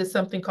use is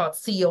something called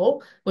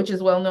SEAL, which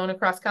is well known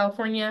across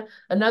California.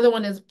 Another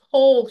one is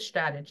POLE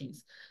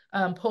strategies.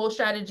 POLE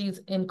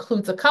strategies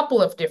includes a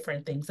couple of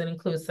different things. It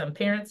includes some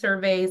parent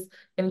surveys,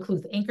 it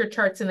includes anchor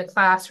charts in the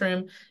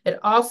classroom. It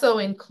also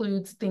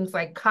includes things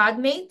like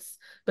cognates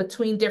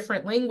between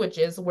different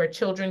languages where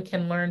children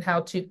can learn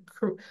how to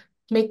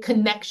make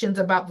connections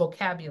about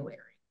vocabulary.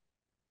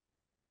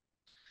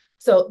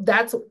 So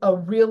that's a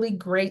really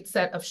great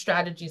set of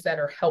strategies that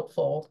are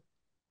helpful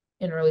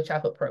in early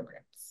childhood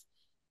programs.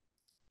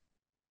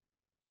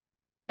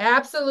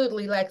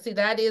 Absolutely, Lexi,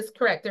 that is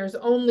correct. There's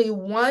only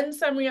one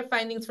summary of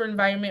findings for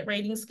environment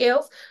rating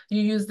scales.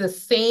 You use the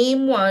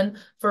same one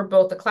for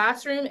both the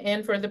classroom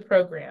and for the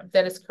program.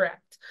 That is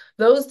correct.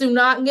 Those do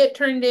not get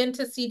turned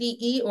into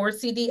CDE or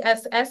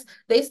CDSS.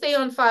 They stay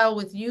on file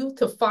with you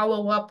to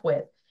follow up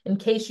with in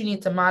case you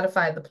need to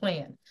modify the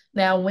plan.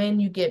 Now,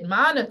 when you get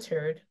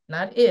monitored,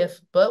 not if,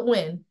 but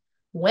when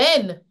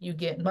you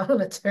get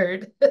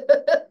monitored,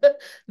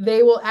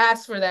 they will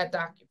ask for that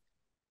document.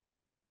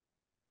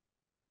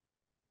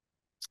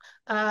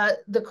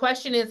 The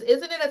question is,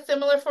 isn't it a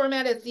similar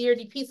format as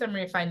DRDP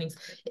summary of findings?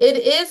 It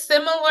is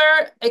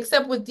similar,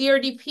 except with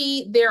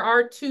DRDP, there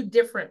are two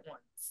different ones.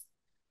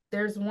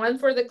 There's one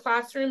for the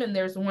classroom and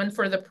there's one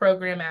for the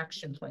program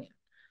action plan.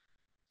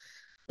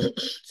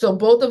 So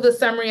both of the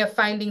summary of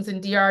findings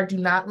in DR do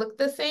not look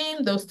the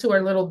same. Those two are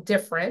a little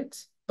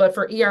different, but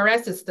for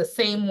ERS, it's the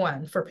same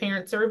one. For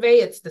parent survey,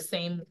 it's the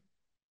same.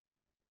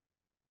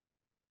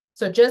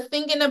 So just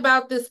thinking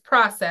about this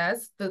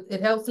process, it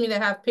helps me to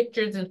have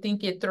pictures and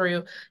think it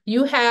through.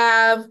 You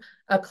have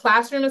a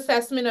classroom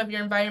assessment of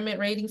your environment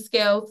rating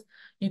scales.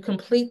 You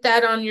complete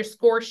that on your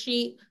score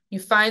sheet.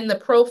 You find the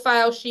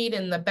profile sheet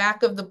in the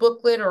back of the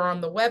booklet or on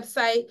the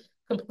website,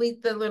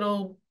 complete the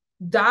little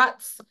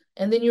dots,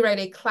 and then you write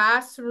a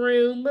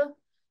classroom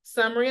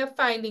summary of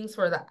findings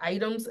for the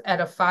items at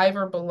a 5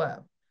 or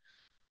below.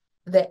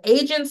 The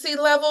agency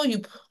level,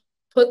 you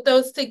put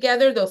those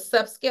together, those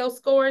subscale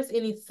scores,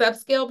 any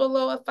subscale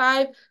below a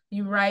 5,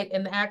 you write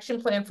an action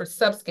plan for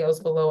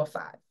subscales below a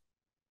 5.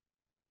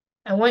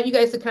 I want you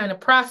guys to kind of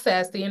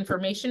process the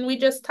information we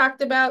just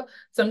talked about.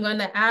 So I'm going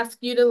to ask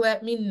you to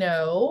let me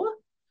know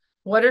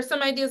what are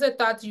some ideas or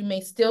thoughts you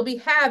may still be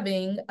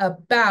having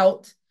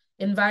about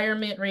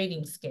environment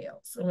rating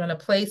scales. I'm going to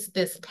place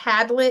this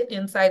Padlet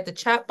inside the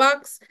chat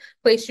box,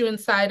 place you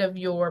inside of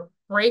your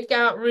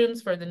breakout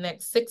rooms for the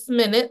next 6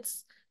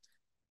 minutes.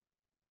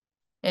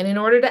 And in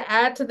order to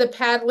add to the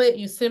Padlet,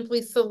 you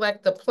simply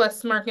select the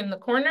plus mark in the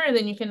corner and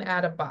then you can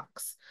add a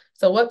box.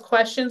 So what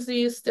questions do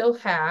you still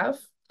have?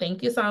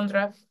 Thank you,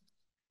 Sandra.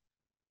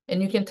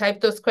 And you can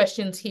type those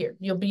questions here.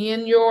 You'll be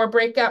in your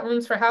breakout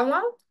rooms for how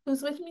long?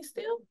 Who's with me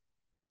still?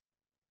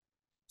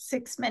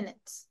 6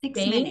 minutes.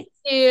 Thank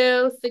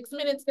you. 6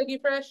 minutes,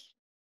 Dougie Fresh.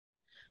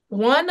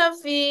 One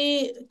of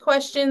the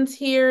questions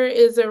here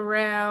is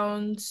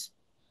around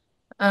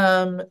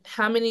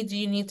how many do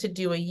you need to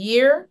do a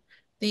year?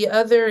 The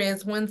other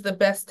is when's the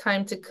best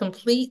time to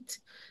complete?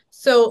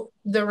 So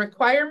the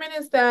requirement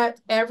is that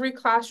every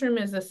classroom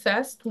is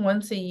assessed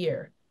once a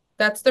year.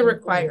 That's the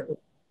requirement.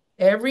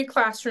 Every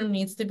classroom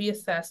needs to be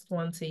assessed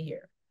once a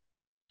year.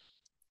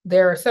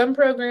 There are some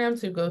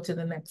programs who go to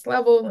the next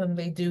level and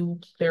they do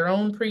their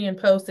own pre and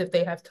post if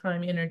they have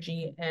time,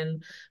 energy,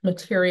 and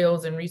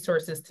materials and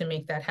resources to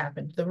make that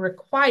happen. The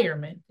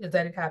requirement is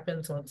that it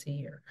happens once a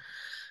year.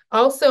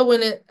 Also,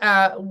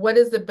 what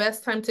is the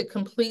best time to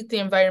complete the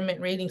environment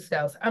rating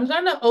scales? I'm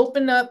going to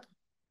open up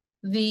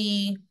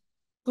the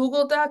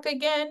Google Doc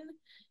again,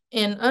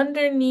 and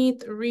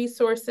underneath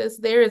resources,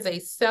 there is a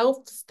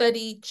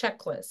self-study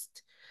checklist.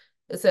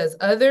 It says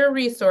other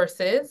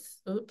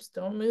resources. Oops,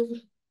 don't move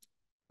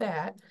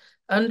that.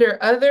 Under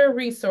other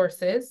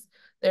resources,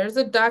 there's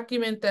a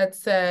document that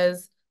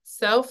says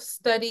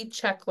self-study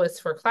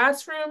checklist for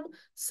classroom,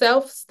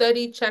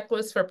 self-study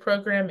checklist for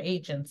program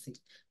agency.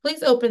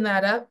 Please open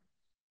that up.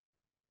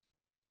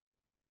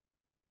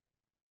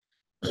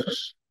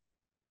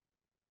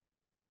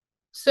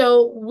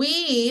 So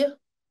we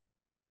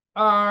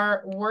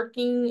are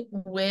working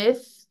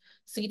with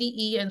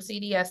CDE and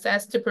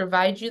CDSS to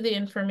provide you the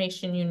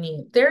information you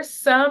need. There's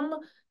some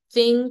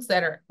things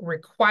that are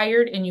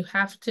required and you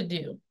have to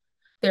do.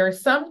 There are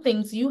some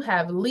things you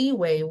have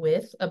leeway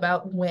with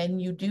about when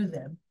you do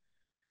them.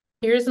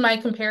 Here's my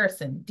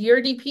comparison.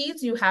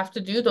 DRDPs you have to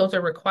do, those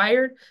are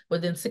required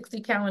within 60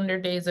 calendar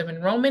days of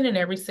enrollment and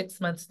every 6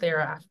 months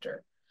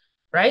thereafter,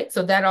 right?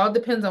 So that all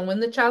depends on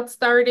when the child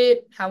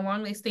started, how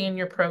long they stay in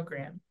your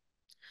program.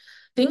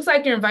 Things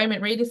like your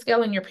environment rating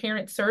scale and your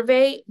parent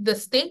survey, the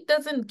state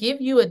doesn't give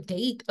you a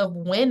date of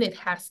when it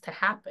has to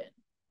happen.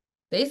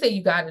 They say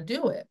you got to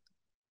do it.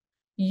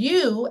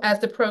 You, as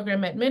the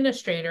program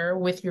administrator,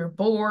 with your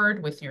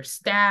board, with your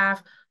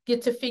staff,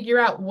 get to figure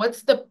out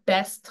what's the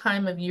best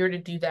time of year to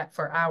do that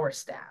for our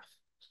staff.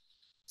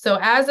 So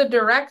as a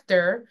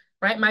director,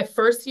 right, my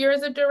first year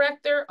as a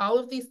director, all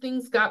of these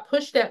things got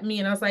pushed at me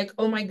and I was like,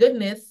 oh my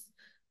goodness,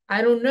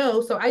 I don't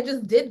know. So I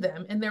just did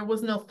them and there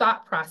was no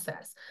thought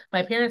process.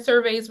 My parent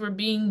surveys were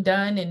being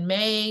done in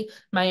May.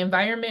 My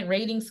environment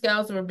rating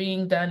scales were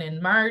being done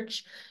in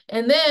March.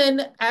 And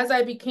then as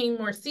I became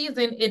more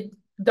seasoned, it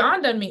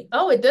dawned on me,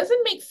 oh, it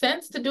doesn't make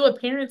sense to do a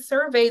parent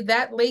survey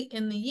that late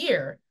in the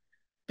year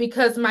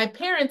because my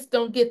parents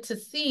don't get to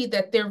see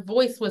that their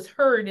voice was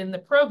heard in the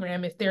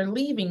program if they're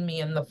leaving me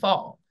in the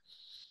fall.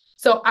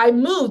 So I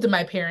moved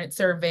my parent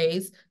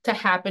surveys to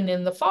happen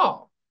in the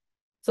fall.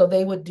 So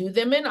they would do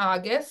them in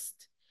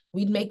August.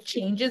 We'd make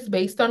changes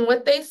based on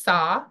what they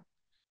saw.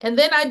 And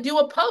then I'd do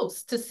a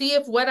post to see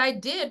if what I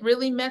did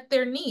really met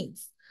their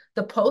needs.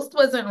 The post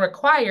wasn't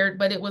required,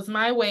 but it was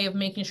my way of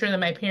making sure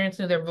that my parents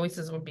knew their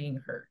voices were being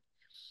heard.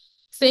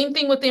 Same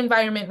thing with the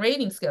environment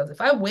rating scales.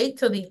 If I wait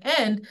till the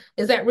end,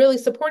 is that really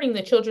supporting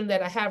the children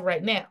that I have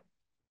right now?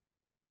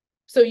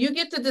 So you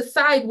get to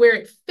decide where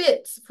it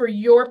fits for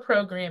your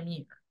program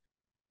year.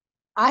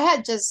 I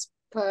had just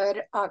put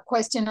a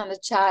question on the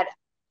chat.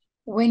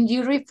 When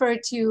you refer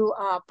to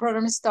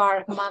program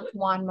start month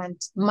 1,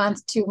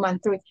 month 2,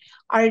 month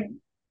 3,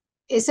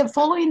 is it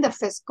following the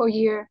fiscal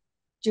year,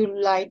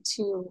 July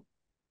to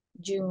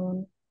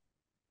June?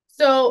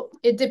 So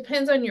it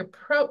depends on your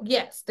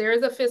yes, there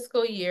is a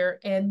fiscal year,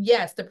 and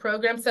yes, the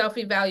program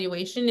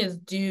self-evaluation is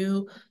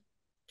due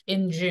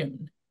in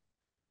June.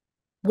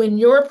 When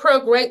your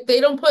program,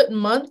 they don't put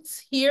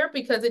months here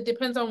because it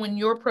depends on when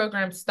your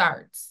program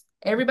starts.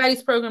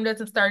 Everybody's program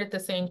doesn't start at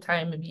the same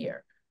time of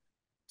year.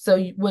 So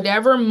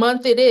whatever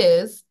month it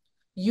is,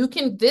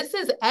 this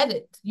is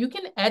edit. You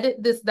can edit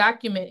this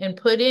document and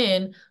put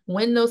in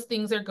when those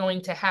things are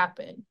going to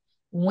happen.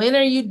 When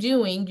are you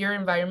doing your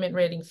environment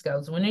rating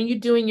scales? When are you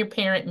doing your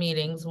parent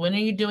meetings? When are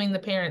you doing the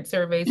parent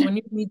surveys? When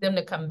you need them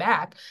to come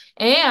back?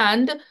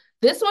 And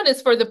this one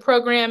is for the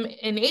program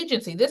and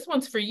agency. This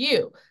one's for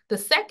you. The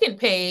second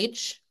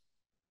page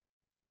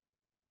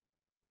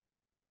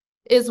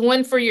is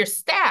one for your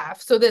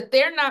staff so that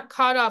they're not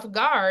caught off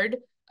guard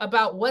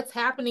about what's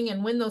happening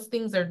and when those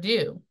things are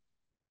due.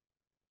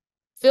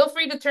 Feel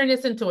free to turn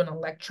this into an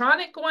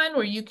electronic one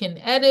where you can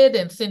edit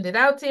and send it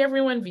out to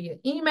everyone via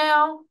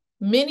email.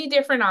 Many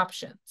different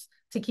options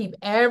to keep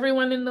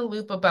everyone in the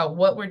loop about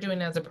what we're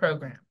doing as a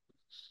program.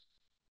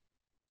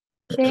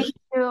 Thank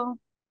you.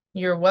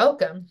 You're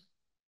welcome.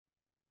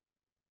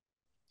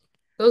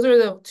 Those are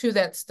the two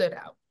that stood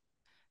out.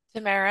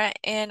 Tamara,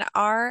 in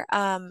our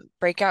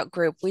breakout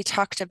group, we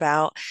talked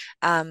about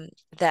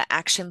the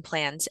action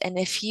plans. And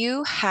if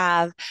you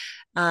have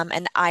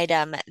an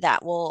item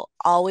that will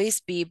always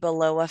be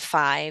below a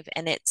 5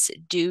 and it's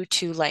due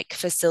to like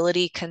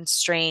facility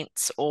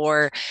constraints,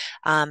 or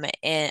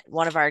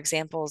one of our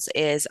examples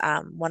is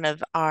one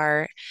of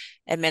our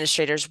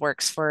administrators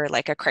works for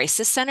like a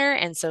crisis center,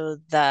 and so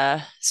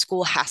the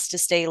school has to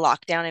stay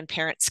locked down and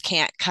parents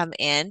can't come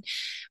in.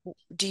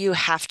 Do you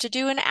have to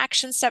do an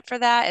action step for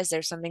that? Is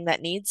there something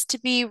that needs to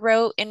be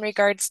wrote in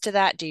regards to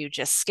that? Do you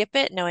just skip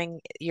it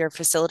knowing your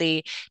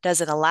facility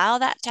doesn't allow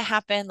that to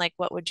happen? Like,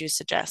 what would you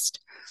suggest?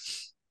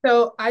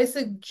 So I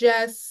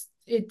suggest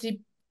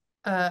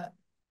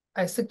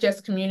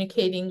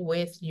communicating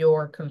with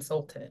your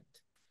consultant.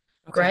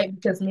 Okay. Right?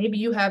 Because maybe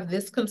you have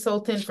this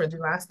consultant for the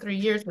last 3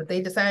 years, but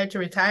they decided to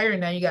retire and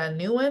now you got a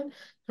new one,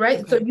 right?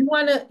 Okay. So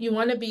you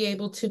wanna be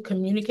able to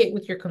communicate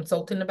with your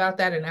consultant about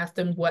that and ask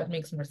them what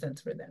makes more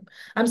sense for them.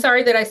 I'm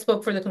sorry that I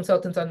spoke for the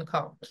consultants on the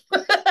call.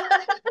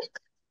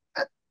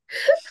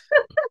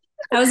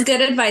 That was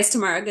good advice,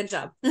 Tamara. Good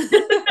job.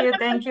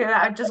 Thank you.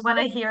 I just want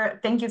to hear.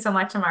 Thank you so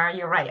much, Tamara.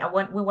 You're right.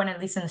 We want to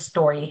listen to the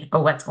story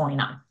of what's going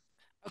on.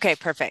 Okay,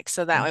 perfect.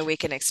 So that way we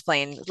can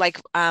explain,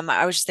 like,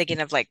 I was just thinking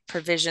of like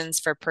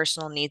provisions for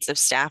personal needs of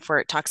staff where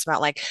it talks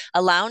about like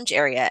a lounge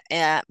area.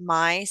 At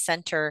my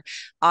center,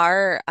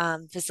 our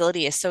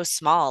facility is so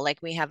small. Like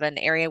we have an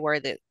area where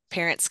the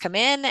parents come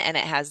in and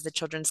it has the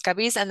children's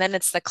cubbies and then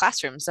it's the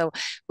classroom. So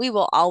we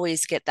will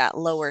always get that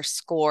lower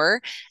score.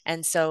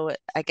 And so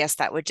I guess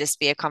that would just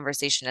be a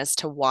conversation as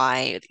to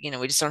why,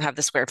 we just don't have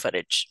the square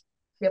footage.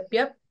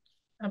 Yep.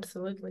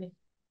 Absolutely.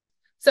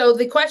 So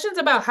the questions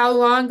about how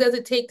long does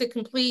it take to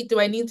complete, do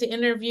I need to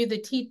interview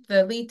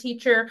the lead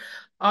teacher?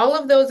 All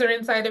of those are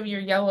inside of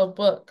your yellow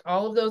book.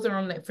 All of those are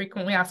on the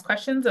frequently asked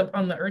questions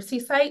on the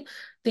ERC site.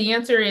 The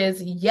answer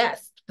is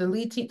yes. The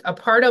lead teacher, a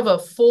part of a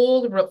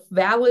full,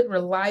 valid,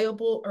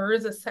 reliable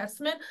ERS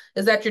assessment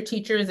is that your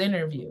teacher is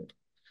interviewed.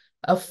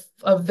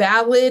 A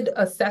valid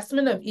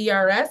assessment of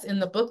ERS, in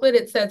the booklet,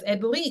 it says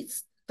at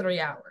least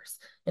 3 hours.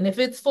 And if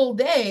it's full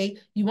day,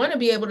 you want to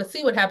be able to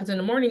see what happens in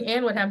the morning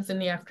and what happens in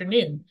the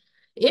afternoon.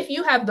 If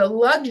you have the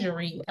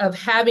luxury of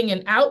having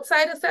an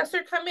outside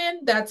assessor come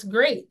in, that's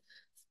great.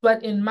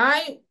 But in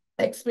my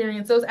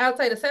experience, those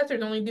outside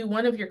assessors only do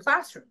one of your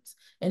classrooms.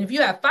 And if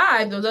you have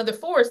 5, those other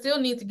 4 still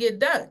need to get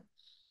done.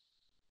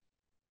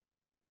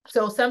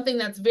 So something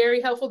that's very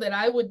helpful that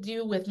I would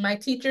do with my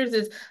teachers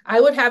is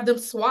I would have them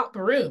swap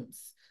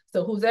rooms.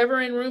 So who's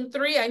ever in room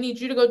 3, I need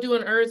you to go do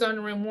an ERS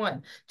on room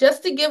 1,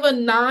 just to give a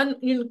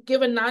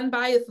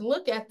non-biased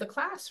look at the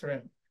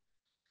classroom.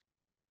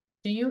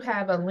 Do you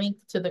have a link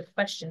to the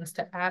questions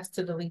to ask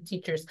to the lead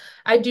teachers?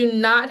 I do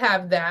not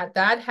have that.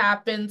 That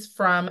happens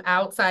from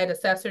outside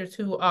assessors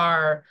who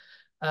are,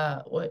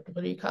 what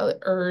do you call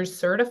it? ERS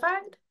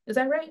certified? Is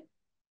that right?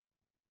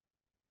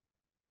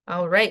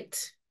 All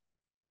right.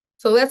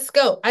 So let's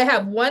go. I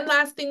have one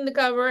last thing to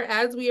cover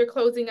as we are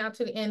closing out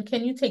to the end.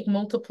 Can you take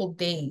multiple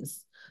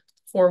days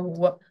for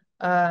what?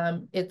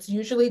 It's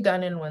usually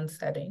done in one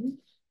setting.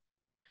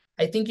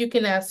 I think you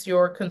can ask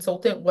your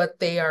consultant what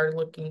they are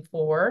looking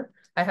for.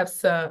 I have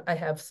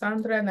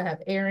Sandra and I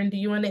have Erin. Do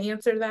you want to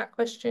answer that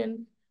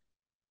question?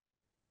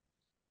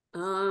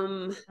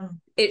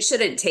 It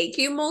shouldn't take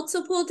you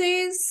multiple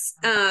days.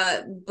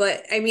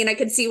 But I mean, I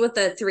could see with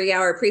the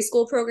 3-hour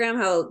preschool program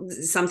how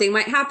something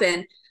might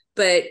happen,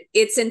 but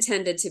it's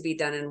intended to be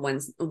done in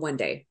one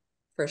day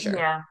for sure.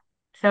 Yeah.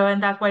 So,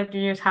 and that's why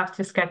you just have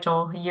to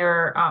schedule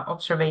your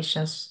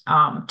observations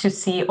to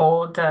see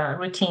all the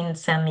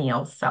routines and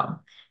meals. So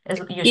it's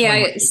usually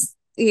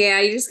Yeah,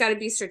 you just got to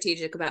be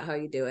strategic about how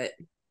you do it.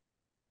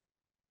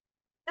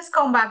 just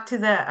going back to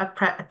the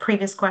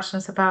previous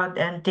questions about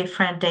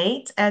different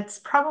dates. It's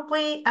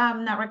probably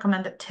not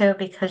recommended too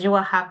because you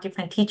will have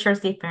different teachers,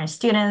 different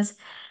students.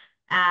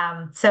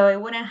 So it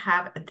wouldn't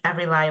have a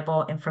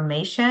reliable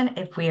information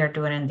if we are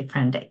doing it in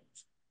different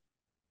dates.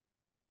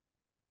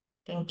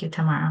 Thank you,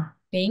 Tamara.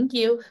 Thank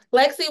you.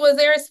 Lexi, was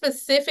there a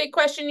specific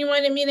question you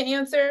wanted me to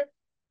answer?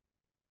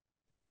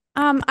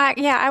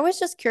 I was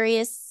just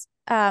curious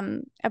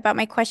about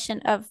my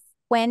question of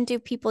when do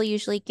people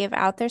usually give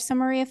out their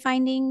summary of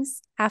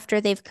findings after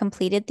they've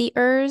completed the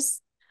ERS?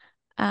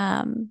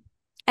 And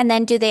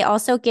then do they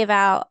also give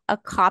out a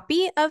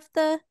copy of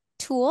the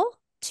tool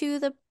to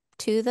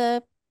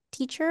the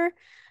teacher,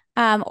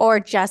 or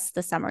just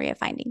the summary of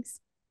findings?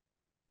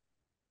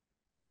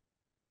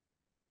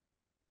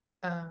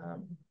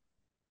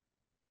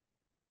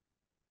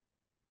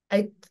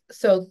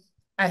 So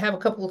I have a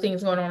couple of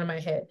things going on in my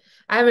head.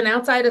 I have an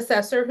outside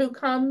assessor who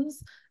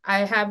comes. I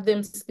have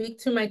them speak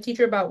to my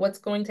teacher about what's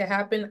going to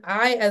happen.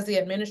 I, as the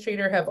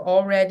administrator, have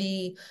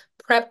already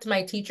prepped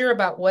my teacher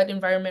about what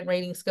environment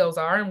rating skills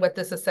are and what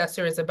this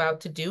assessor is about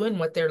to do and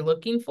what they're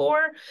looking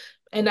for.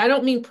 And I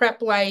don't mean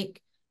prep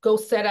like go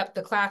set up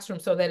the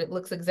classroom so that it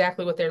looks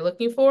exactly what they're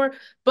looking for,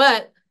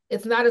 but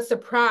it's not a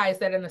surprise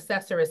that an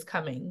assessor is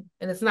coming.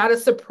 And it's not a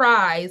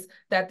surprise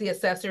that the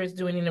assessor is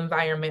doing an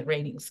environment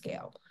rating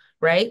scale,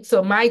 right?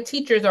 So my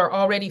teachers are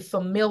already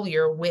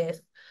familiar with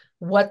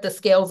what the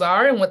scales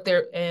are and what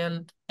they're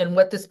and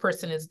what this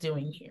person is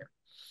doing here.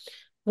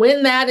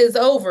 When that is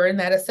over and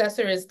that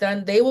assessor is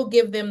done, they will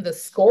give them the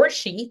score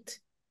sheet.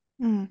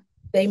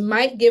 They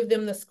might give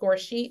them the score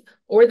sheet,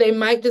 or they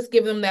might just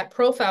give them that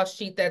profile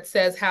sheet that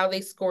says how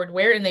they scored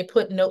where, and they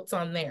put notes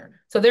on there.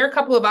 So there are a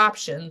couple of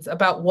options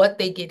about what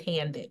they get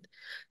handed.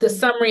 The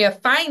summary of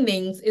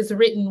findings is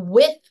written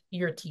with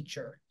your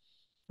teacher,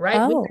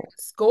 right? With the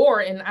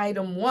score in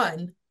item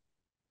 1.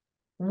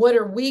 What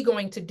are we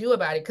going to do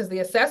about it? Because the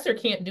assessor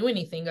can't do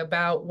anything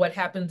about what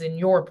happens in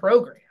your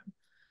program.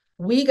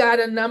 We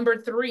got a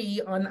number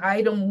 3 on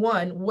item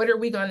 1. What are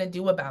we going to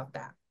do about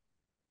that?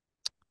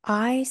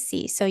 I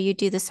see. So you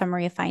do the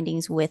summary of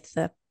findings with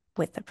the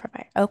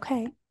provider.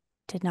 Okay.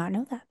 Did not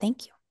know that.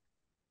 Thank you.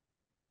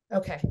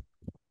 Okay.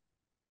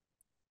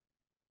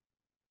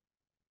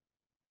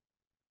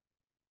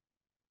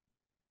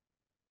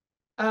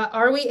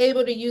 Are we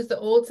able to use the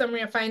old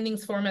summary of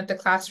findings form at the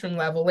classroom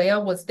level? Leah,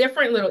 was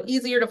different, a little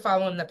easier to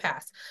follow in the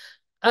past.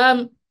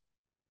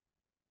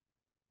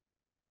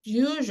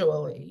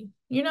 Usually,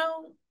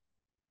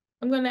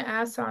 I'm going to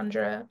ask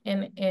Sandra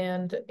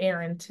and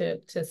Erin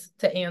to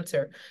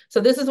answer.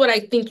 So this is what I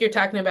think you're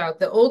talking about.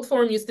 The old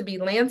form used to be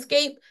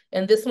landscape,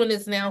 and this one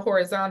is now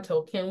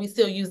horizontal. Can we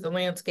still use the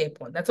landscape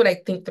one? That's what I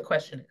think the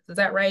question is. Is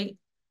that right?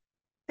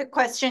 The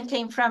question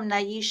came from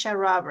Naisha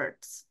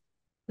Roberts.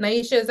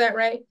 Naisha, is that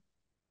right?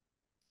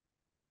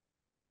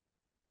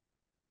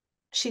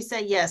 She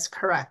said yes,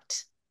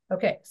 correct.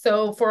 Okay,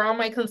 so for all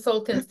my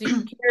consultants, do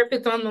you care if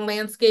it's on the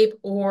landscape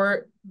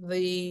or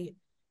the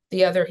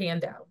other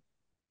handout?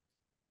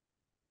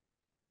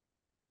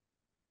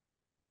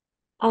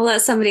 I'll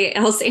let somebody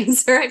else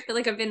answer. I feel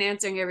like I've been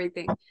answering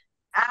everything.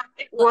 I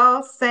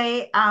will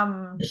say,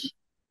 I'll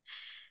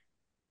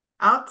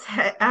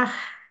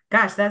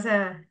gosh, that's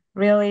a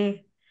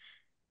really,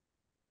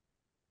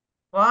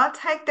 well, I'll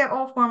take the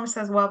old forms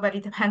as well, but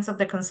it depends on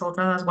the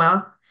consultant as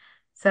well.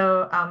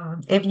 So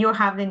if you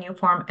have the new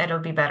form, it'll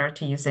be better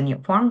to use the new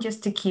form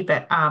just to keep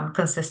it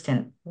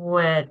consistent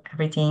with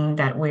everything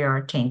that we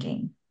are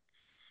changing.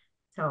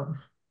 So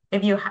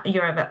if you're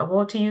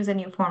available to use a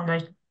new form,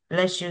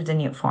 let's use the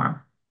new form.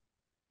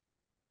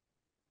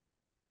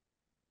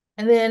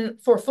 And then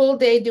for full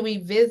day, do we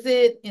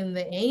visit in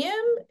the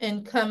AM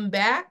and come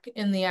back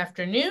in the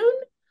afternoon?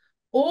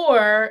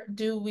 Or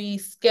do we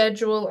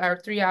schedule our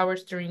 3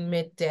 hours during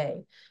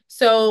midday?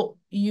 So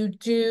you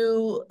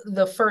do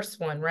the first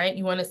one, right?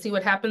 You want to see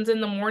what happens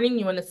in the morning.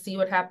 You want to see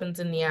what happens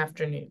in the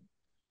afternoon.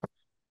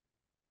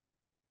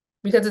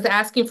 because it's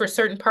asking for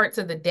certain parts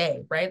of the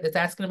day, right? It's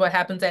asking what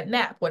happens at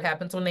nap, what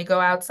happens when they go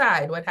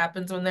outside, what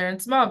happens when they're in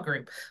small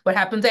group, what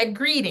happens at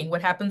greeting,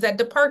 what happens at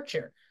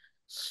departure.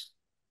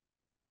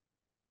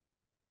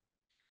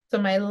 So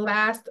my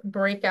last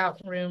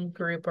breakout room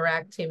group or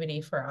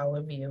activity for all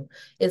of you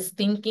is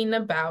thinking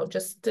about,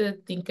 just to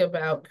think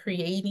about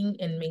creating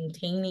and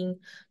maintaining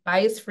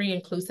bias-free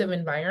inclusive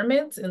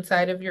environments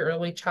inside of your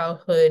early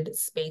childhood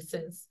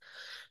spaces.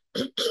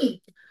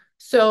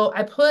 So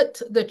I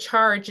put the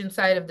charge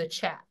inside of the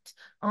chat.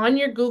 On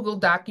your Google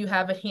Doc, you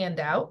have a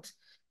handout,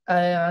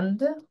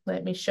 and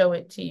let me show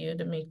it to you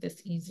to make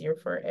this easier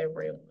for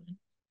everyone.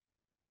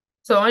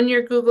 So on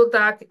your Google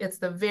Doc, it's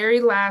the very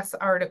last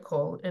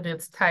article, and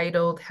it's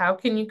titled, How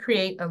Can You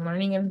Create a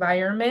Learning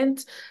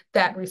Environment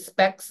That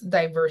Respects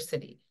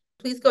Diversity?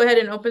 Please go ahead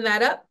and open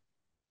that up.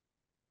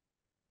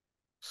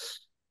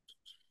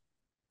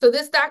 So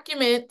this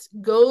document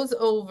goes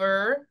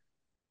over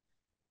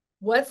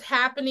what's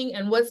happening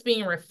and what's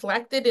being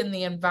reflected in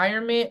the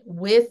environment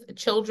with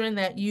children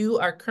that you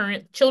are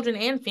children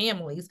and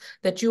families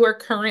that you are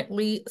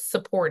currently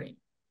supporting.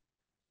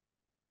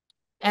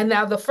 And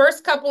now the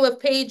first couple of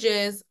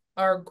pages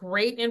are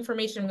great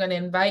information. I'm going to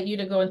invite you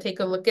to go and take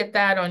a look at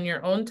that on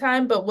your own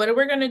time. But what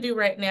we're going to do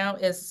right now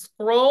is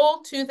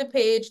scroll to the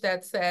page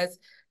that says,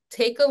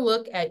 take a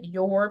look at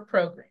your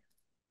program.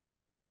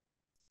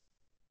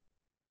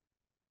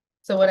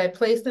 So what I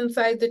placed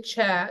inside the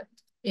chat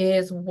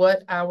is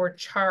what our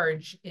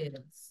charge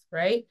is,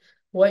 right?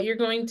 What you're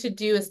going to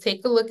do is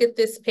take a look at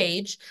this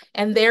page,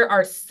 and there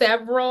are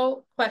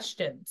several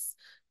questions.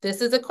 This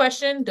is a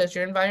question: does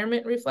your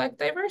environment reflect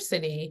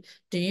diversity?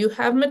 Do you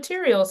have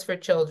materials for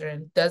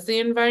children? Does the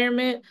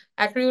environment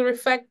accurately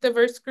reflect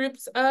diverse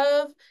groups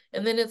of?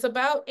 And then it's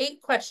about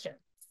 8 questions.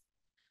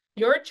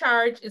 Your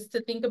charge is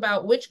to think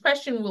about which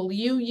question will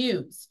you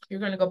use. You're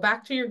going to go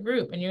back to your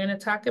group and you're going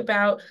to talk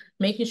about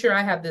making sure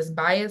I have this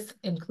bias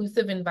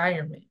inclusive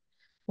environment.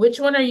 Which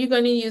one are you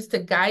going to use to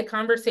guide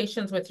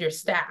conversations with your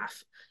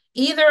staff?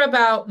 Either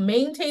about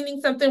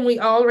maintaining something we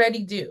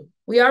already do.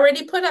 We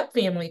already put up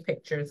family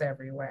pictures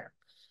everywhere.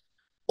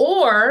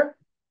 Or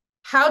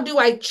how do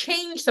I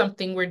change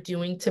something we're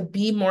doing to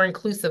be more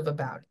inclusive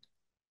about it?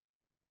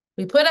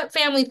 We put up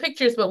family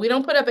pictures, but we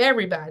don't put up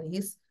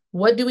everybody's.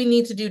 What do we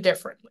need to do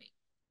differently?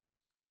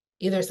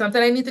 Either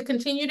something I need to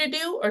continue to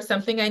do or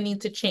something I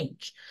need to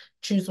change.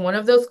 Choose one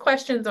of those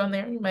questions on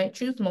there. You might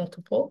choose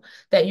multiple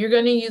that you're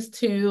going to use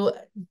to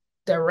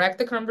direct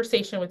the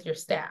conversation with your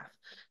staff.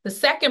 The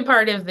second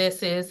part of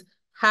this is,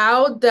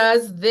 how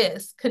does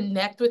this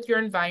connect with your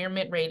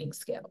environment rating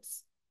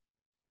scales?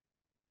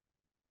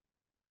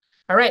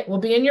 All right, we'll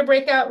be in your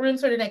breakout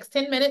rooms for the next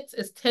 10 minutes.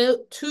 It's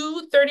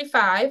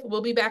 2:35.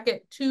 We'll be back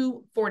at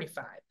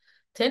 2:45.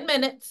 10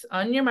 minutes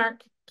on your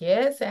mark.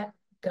 Get set,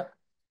 go.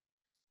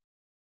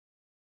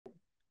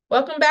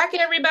 Welcome back,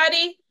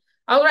 everybody.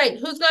 All right,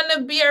 who's going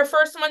to be our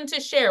first one to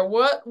share?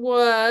 What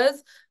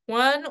was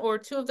 1 or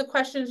 2 of the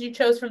questions you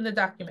chose from the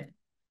document?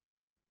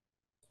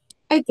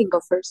 I can go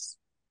first.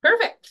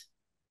 Perfect.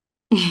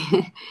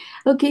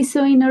 Okay,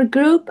 so in our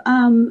group,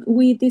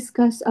 we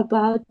discussed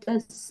about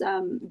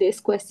this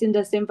question: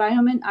 does the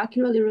environment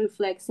accurately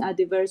reflects a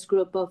diverse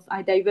group of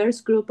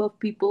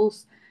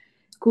peoples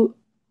who?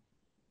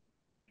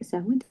 Is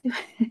that what? Is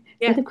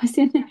that the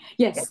question?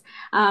 Yes.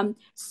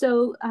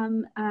 So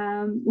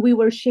we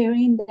were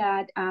sharing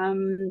that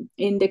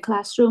in the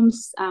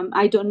classrooms,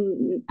 I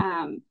don't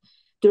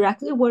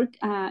directly work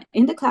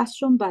in the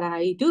classroom, but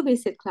I do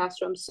visit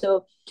classrooms.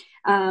 So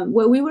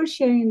what we were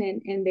sharing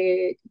in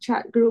the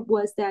chat group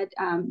was that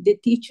the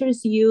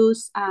teachers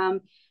use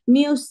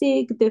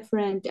music,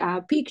 different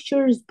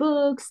pictures,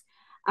 books,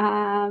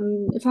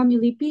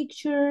 family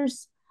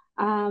pictures,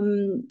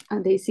 and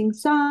they sing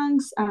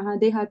songs.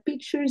 They have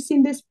pictures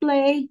in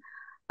display.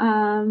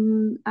 I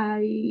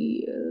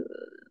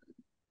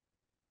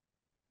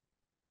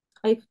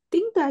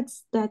think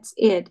that's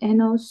it.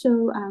 And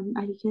also,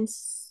 I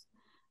guess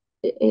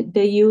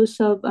the use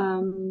of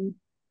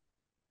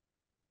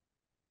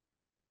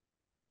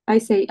I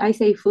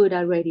say food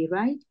already,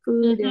 right?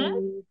 Food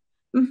and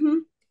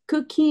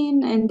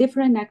cooking and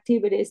different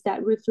activities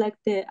that reflect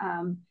the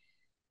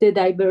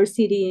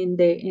diversity in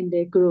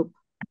the group.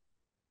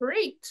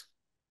 Great.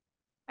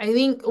 I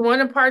think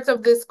one of the parts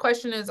of this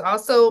question is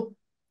also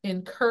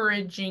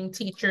encouraging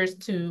teachers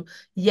to,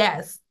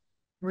 yes,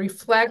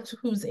 reflect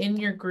who's in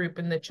your group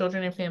and the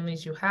children and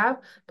families you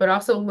have, but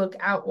also look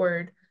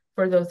outward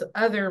for those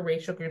other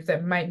racial groups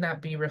that might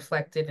not be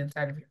reflected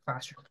inside of your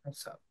classroom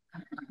also.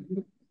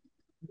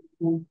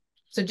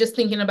 So just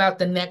thinking about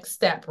the next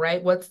step,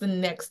 right? What's the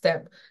next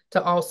step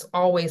to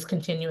always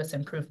continuous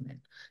improvement?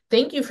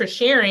 Thank you for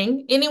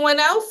sharing. Anyone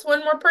else? One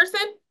more person?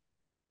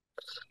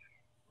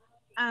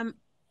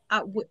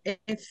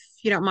 If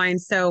you don't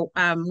mind. So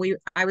I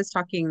was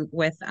talking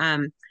with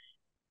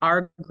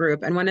our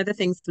group, and one of the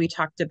things we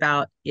talked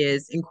about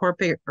is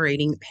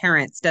incorporating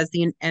parents.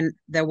 And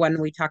the one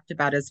we talked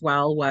about as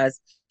well was,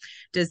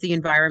 does the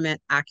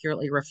environment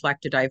accurately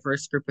reflect a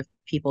diverse group of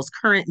people's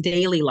current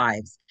daily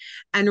lives?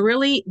 And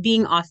really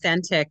being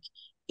authentic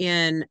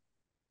in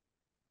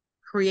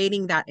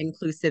creating that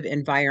inclusive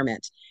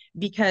environment,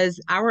 because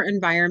our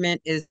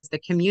environment is the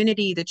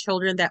community, the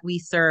children that we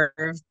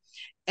serve,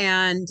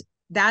 and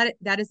that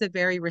is a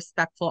very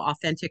respectful,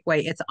 authentic way.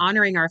 It's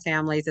honoring our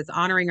families, it's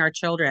honoring our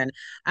children,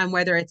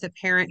 whether it's a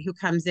parent who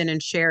comes in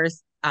and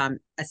shares a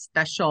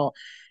special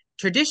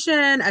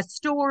tradition, a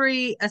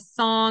story, a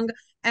song,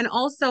 and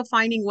also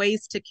finding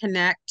ways to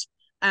connect.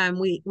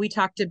 We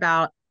talked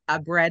about a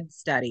bread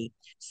study.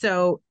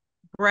 So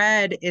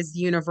bread is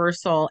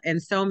universal in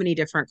so many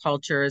different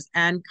cultures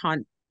and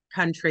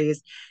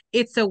countries.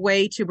 It's a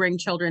way to bring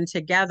children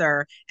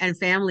together and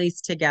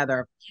families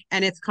together.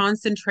 And it's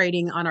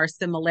concentrating on our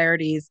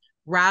similarities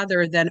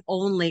rather than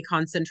only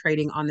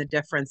concentrating on the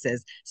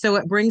differences. So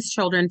it brings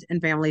children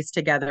and families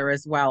together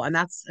as well. And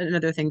that's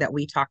another thing that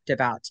we talked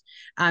about.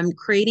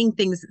 Creating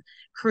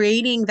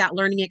that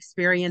learning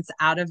experience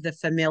out of the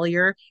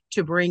familiar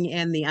to bring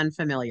in the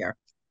unfamiliar.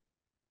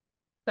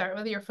 Start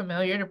with your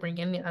familiar to bring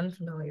in the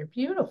unfamiliar.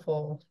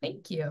 Beautiful.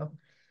 Thank you.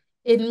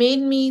 It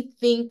made me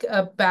think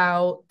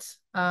about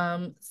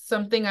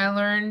something I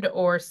learned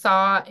or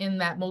saw in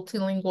that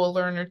multilingual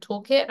learner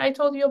toolkit I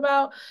told you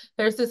about.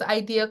 There's this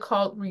idea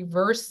called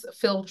reverse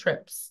field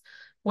trips,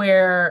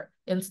 where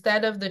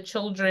instead of the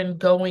children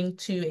going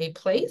to a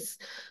place,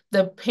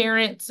 the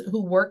parents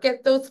who work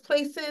at those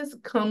places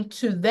come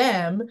to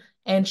them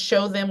and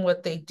show them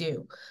what they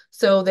do.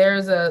 So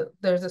there's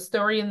a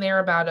story in there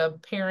about a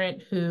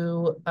parent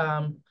who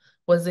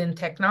was in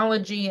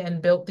technology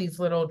and built these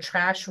little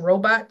trash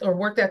robots, or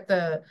worked at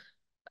the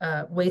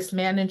waste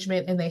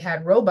management, and they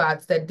had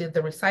robots that did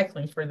the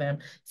recycling for them.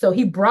 So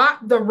he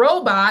brought the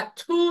robot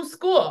to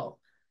school.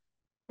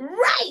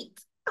 Right.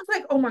 I was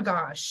like, oh my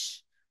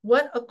gosh,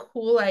 what a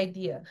cool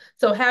idea.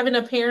 So having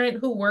a parent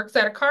who works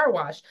at a car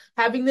wash,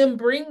 having them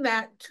bring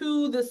that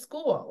to the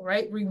school,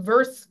 right?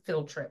 Reverse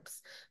field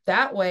trips.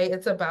 That way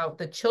it's about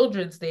the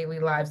children's daily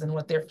lives and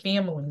what their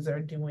families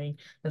are doing,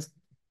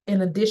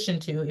 in addition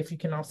to if you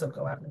can also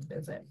go out and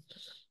visit.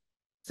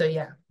 So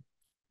yeah,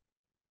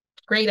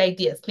 great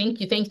ideas. Thank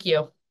you. Thank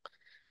you.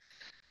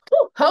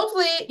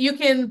 Hopefully you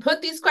can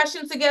put these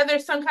questions together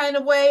some kind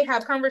of way,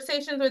 have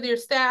conversations with your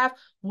staff.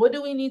 What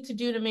do we need to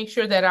do to make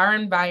sure that our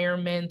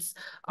environments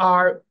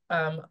are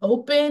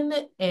open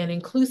and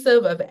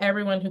inclusive of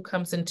everyone who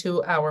comes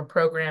into our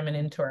program and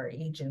into our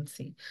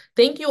agency?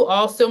 Thank you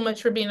all so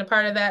much for being a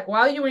part of that.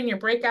 While you were in your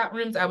breakout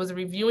rooms, I was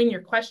reviewing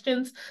your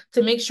questions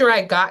to make sure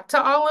I got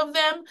to all of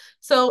them.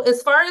 So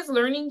as far as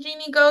Learning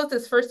Genie goes,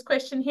 this first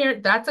question here,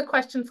 that's a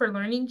question for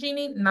Learning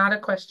Genie, not a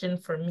question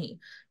for me,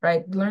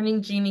 right?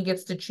 Learning Genie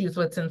gets to choose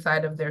what's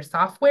inside of their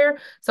software,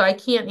 so I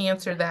can't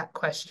answer that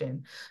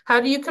question.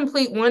 How do you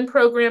complete one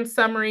program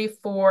summary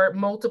for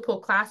multiple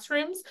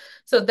classrooms?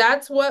 So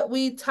that's what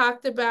we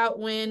talked about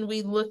when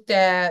we looked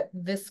at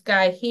this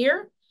guy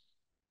here.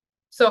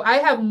 So I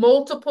have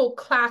multiple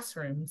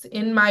classrooms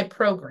in my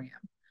program.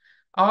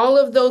 All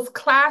of those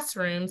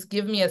classrooms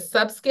give me a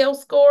subscale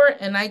score,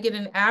 and I get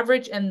an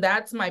average, and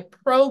that's my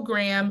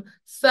program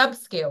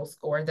subscale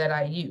score that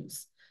I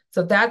use.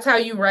 So that's how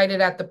you write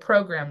it at the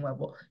program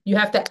level. You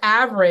have to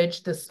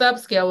average the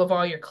subscale of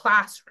all your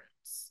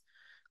classrooms.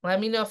 Let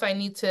me know if I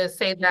need to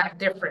say that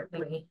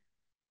differently.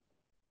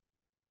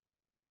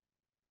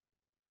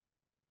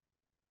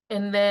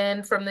 And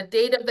then from the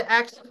date of the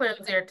action plan,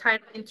 is there a time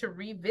to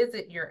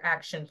revisit your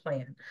action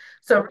plan?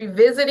 So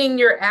revisiting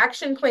your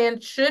action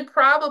plan should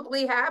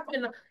probably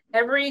happen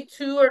every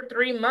 2 or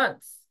 3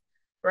 months,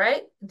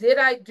 right? Did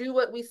I do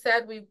what we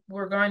said we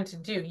were going to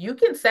do? You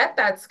can set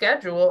that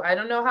schedule. I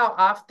don't know how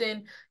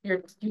often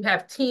you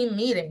have team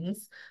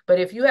meetings, but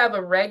if you have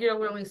a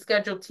regularly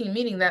scheduled team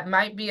meeting, that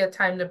might be a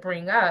time to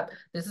bring up,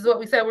 this is what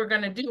we said we're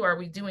going to do. Are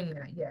we doing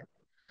that yet?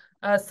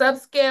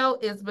 Subscale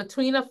is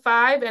between a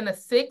 5 and a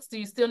 6. Do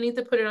you still need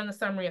to put it on the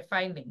summary of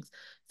findings?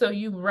 So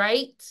you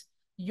write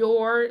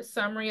your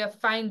summary of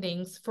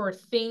findings for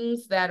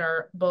things that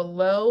are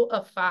below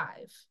a 5.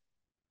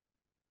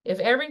 If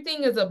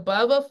everything is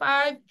above a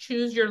 5,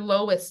 choose your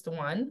lowest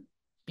one,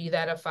 be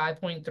that a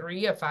 5.3,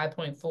 a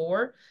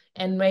 5.4,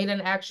 and made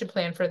an action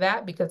plan for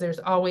that, because there's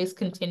always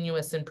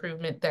continuous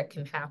improvement that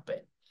can happen.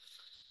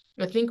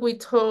 I think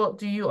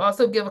do you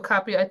also give a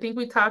copy? I think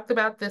we talked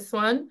about this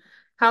one.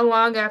 How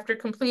long after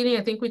completing?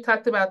 I think we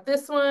talked about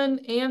this one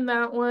and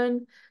that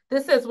one.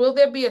 This says, will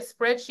there be a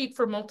spreadsheet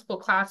for multiple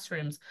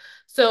classrooms?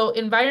 So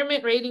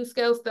environment rating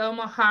scales,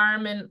 Thelma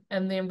Harm and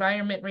the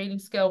environment rating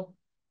scale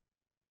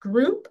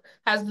group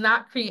has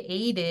not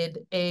created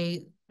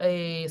a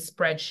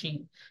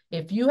spreadsheet.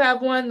 If you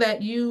have one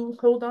that you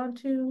hold on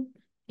to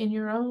in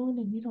your own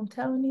and you don't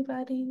tell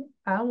anybody,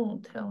 I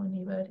won't tell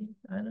anybody.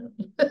 I don't.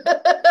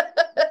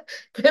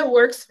 If it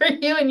works for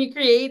you and you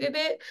created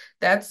it,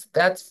 that's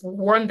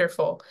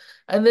wonderful.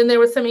 And then there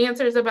were some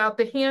answers about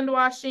the hand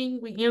washing.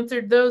 We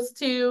answered those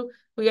two.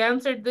 We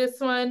answered this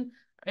one,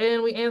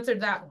 and we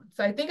answered that one.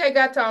 So I think I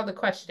got to all the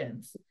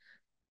questions.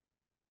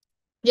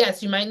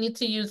 Yes, you might need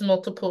to use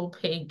multiple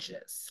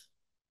pages.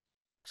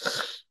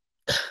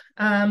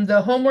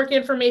 The homework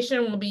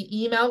information will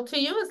be emailed to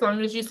you as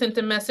long as you sent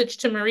a message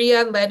to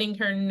Maria letting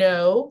her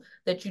know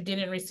that you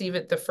didn't receive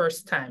it the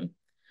first time.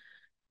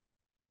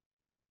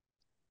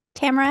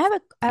 Tamara,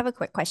 I have a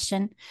quick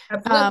question.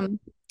 Absolutely.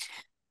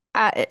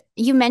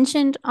 You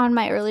mentioned on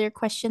my earlier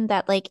question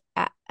that like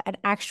an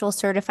actual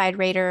certified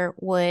rater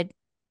would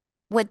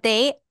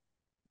they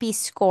be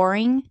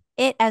scoring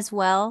it as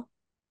well,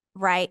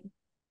 right,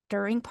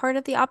 during part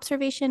of the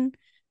observation?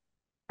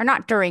 Or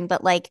not during,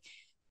 but like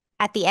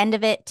at the end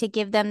of it to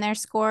give them their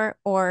score,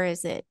 or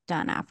is it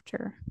done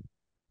after?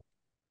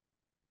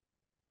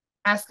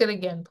 Ask it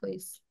again,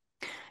 please.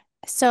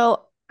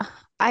 So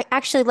I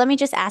actually, let me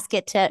just ask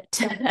it to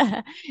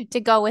to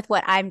go with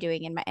what I'm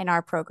doing in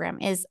our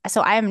program is, so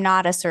I am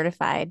not a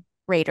certified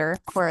rater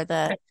for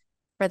the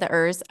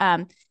ERS.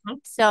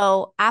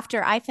 So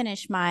after I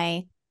finish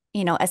my,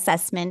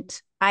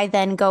 assessment, I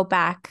then go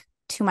back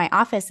to my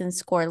office and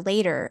score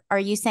later. Are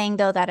you saying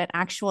though that an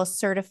actual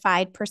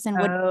certified person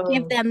would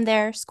give them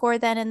their score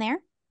then and there?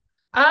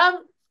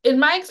 In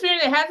my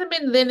experience, it hasn't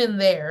been then and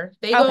there.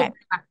 They go back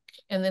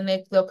and then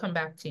they'll come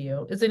back to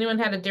you. Has anyone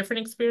had a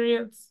different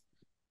experience?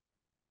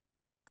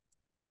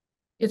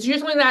 It's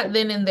usually not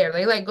then and there.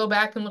 They like go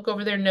back and look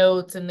over their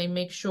notes and they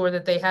make sure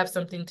that they have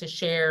something to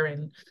share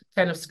and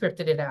kind of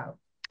scripted it out.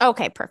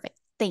 Okay, perfect.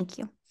 Thank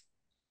you.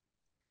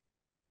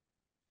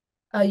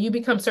 You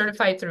become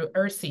certified through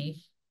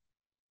ERSI,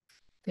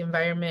 the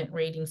Environment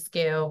Rating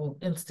Scale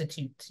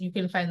Institute. You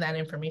can find that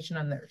information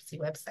on the ERSI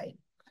website.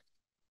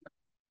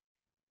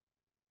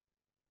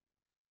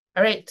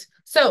 All right,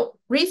 so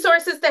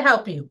resources to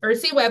help you.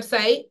 ERSI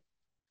website.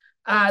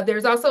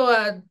 There's also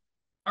a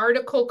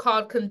article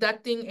called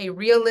Conducting a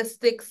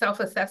Realistic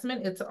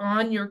Self-Assessment. It's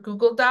on your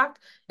Google Doc.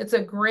 It's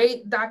a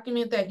great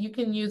document that you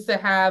can use to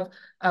have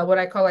what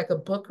I call like a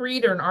book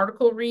read or an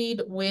article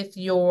read with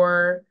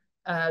your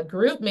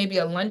group, maybe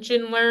a lunch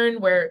and learn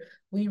where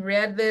we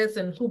read this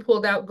and who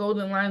pulled out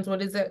golden lines,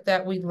 what is it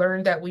that we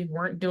learned that we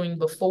weren't doing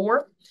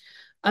before.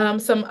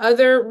 Some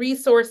other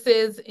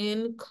resources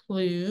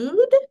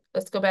include,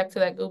 let's go back to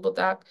that Google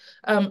Doc,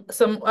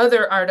 some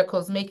other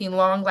articles, Making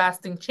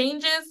Long-Lasting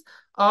Changes.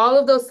 All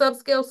of those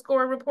subscale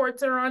score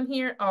reports are on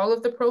here. All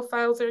of the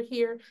profiles are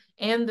here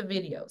and the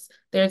videos.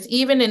 There's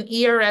even an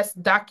ERS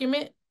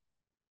document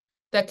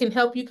that can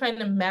help you kind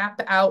of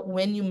map out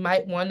when you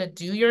might want to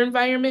do your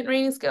environment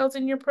rating scales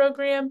in your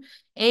program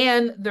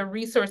and the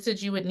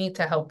resources you would need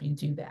to help you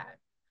do that.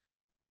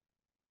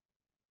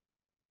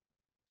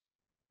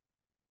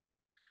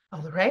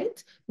 All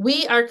right,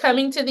 we are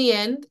coming to the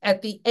end.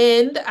 At the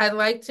end, I'd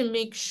like to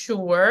make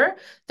sure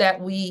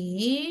that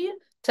we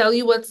tell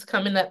you what's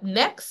coming up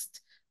next.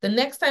 The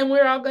next time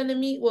we're all going to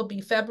meet will be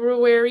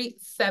February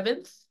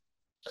 7th.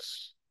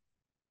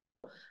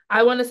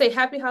 I want to say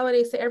happy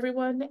holidays to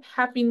everyone.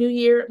 Happy New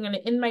Year. I'm going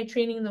to end my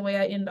training the way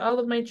I end all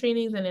of my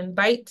trainings and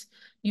invite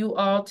you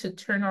all to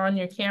turn on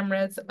your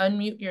cameras,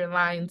 unmute your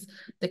lines.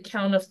 The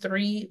count of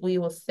 3, we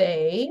will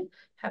say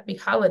happy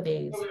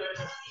holidays.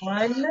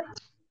 1,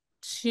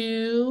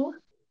 2,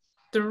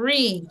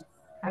 3.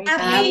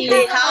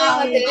 Happy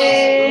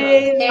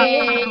holidays.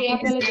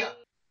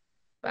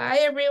 Bye,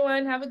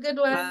 everyone. Have a good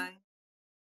one. Bye.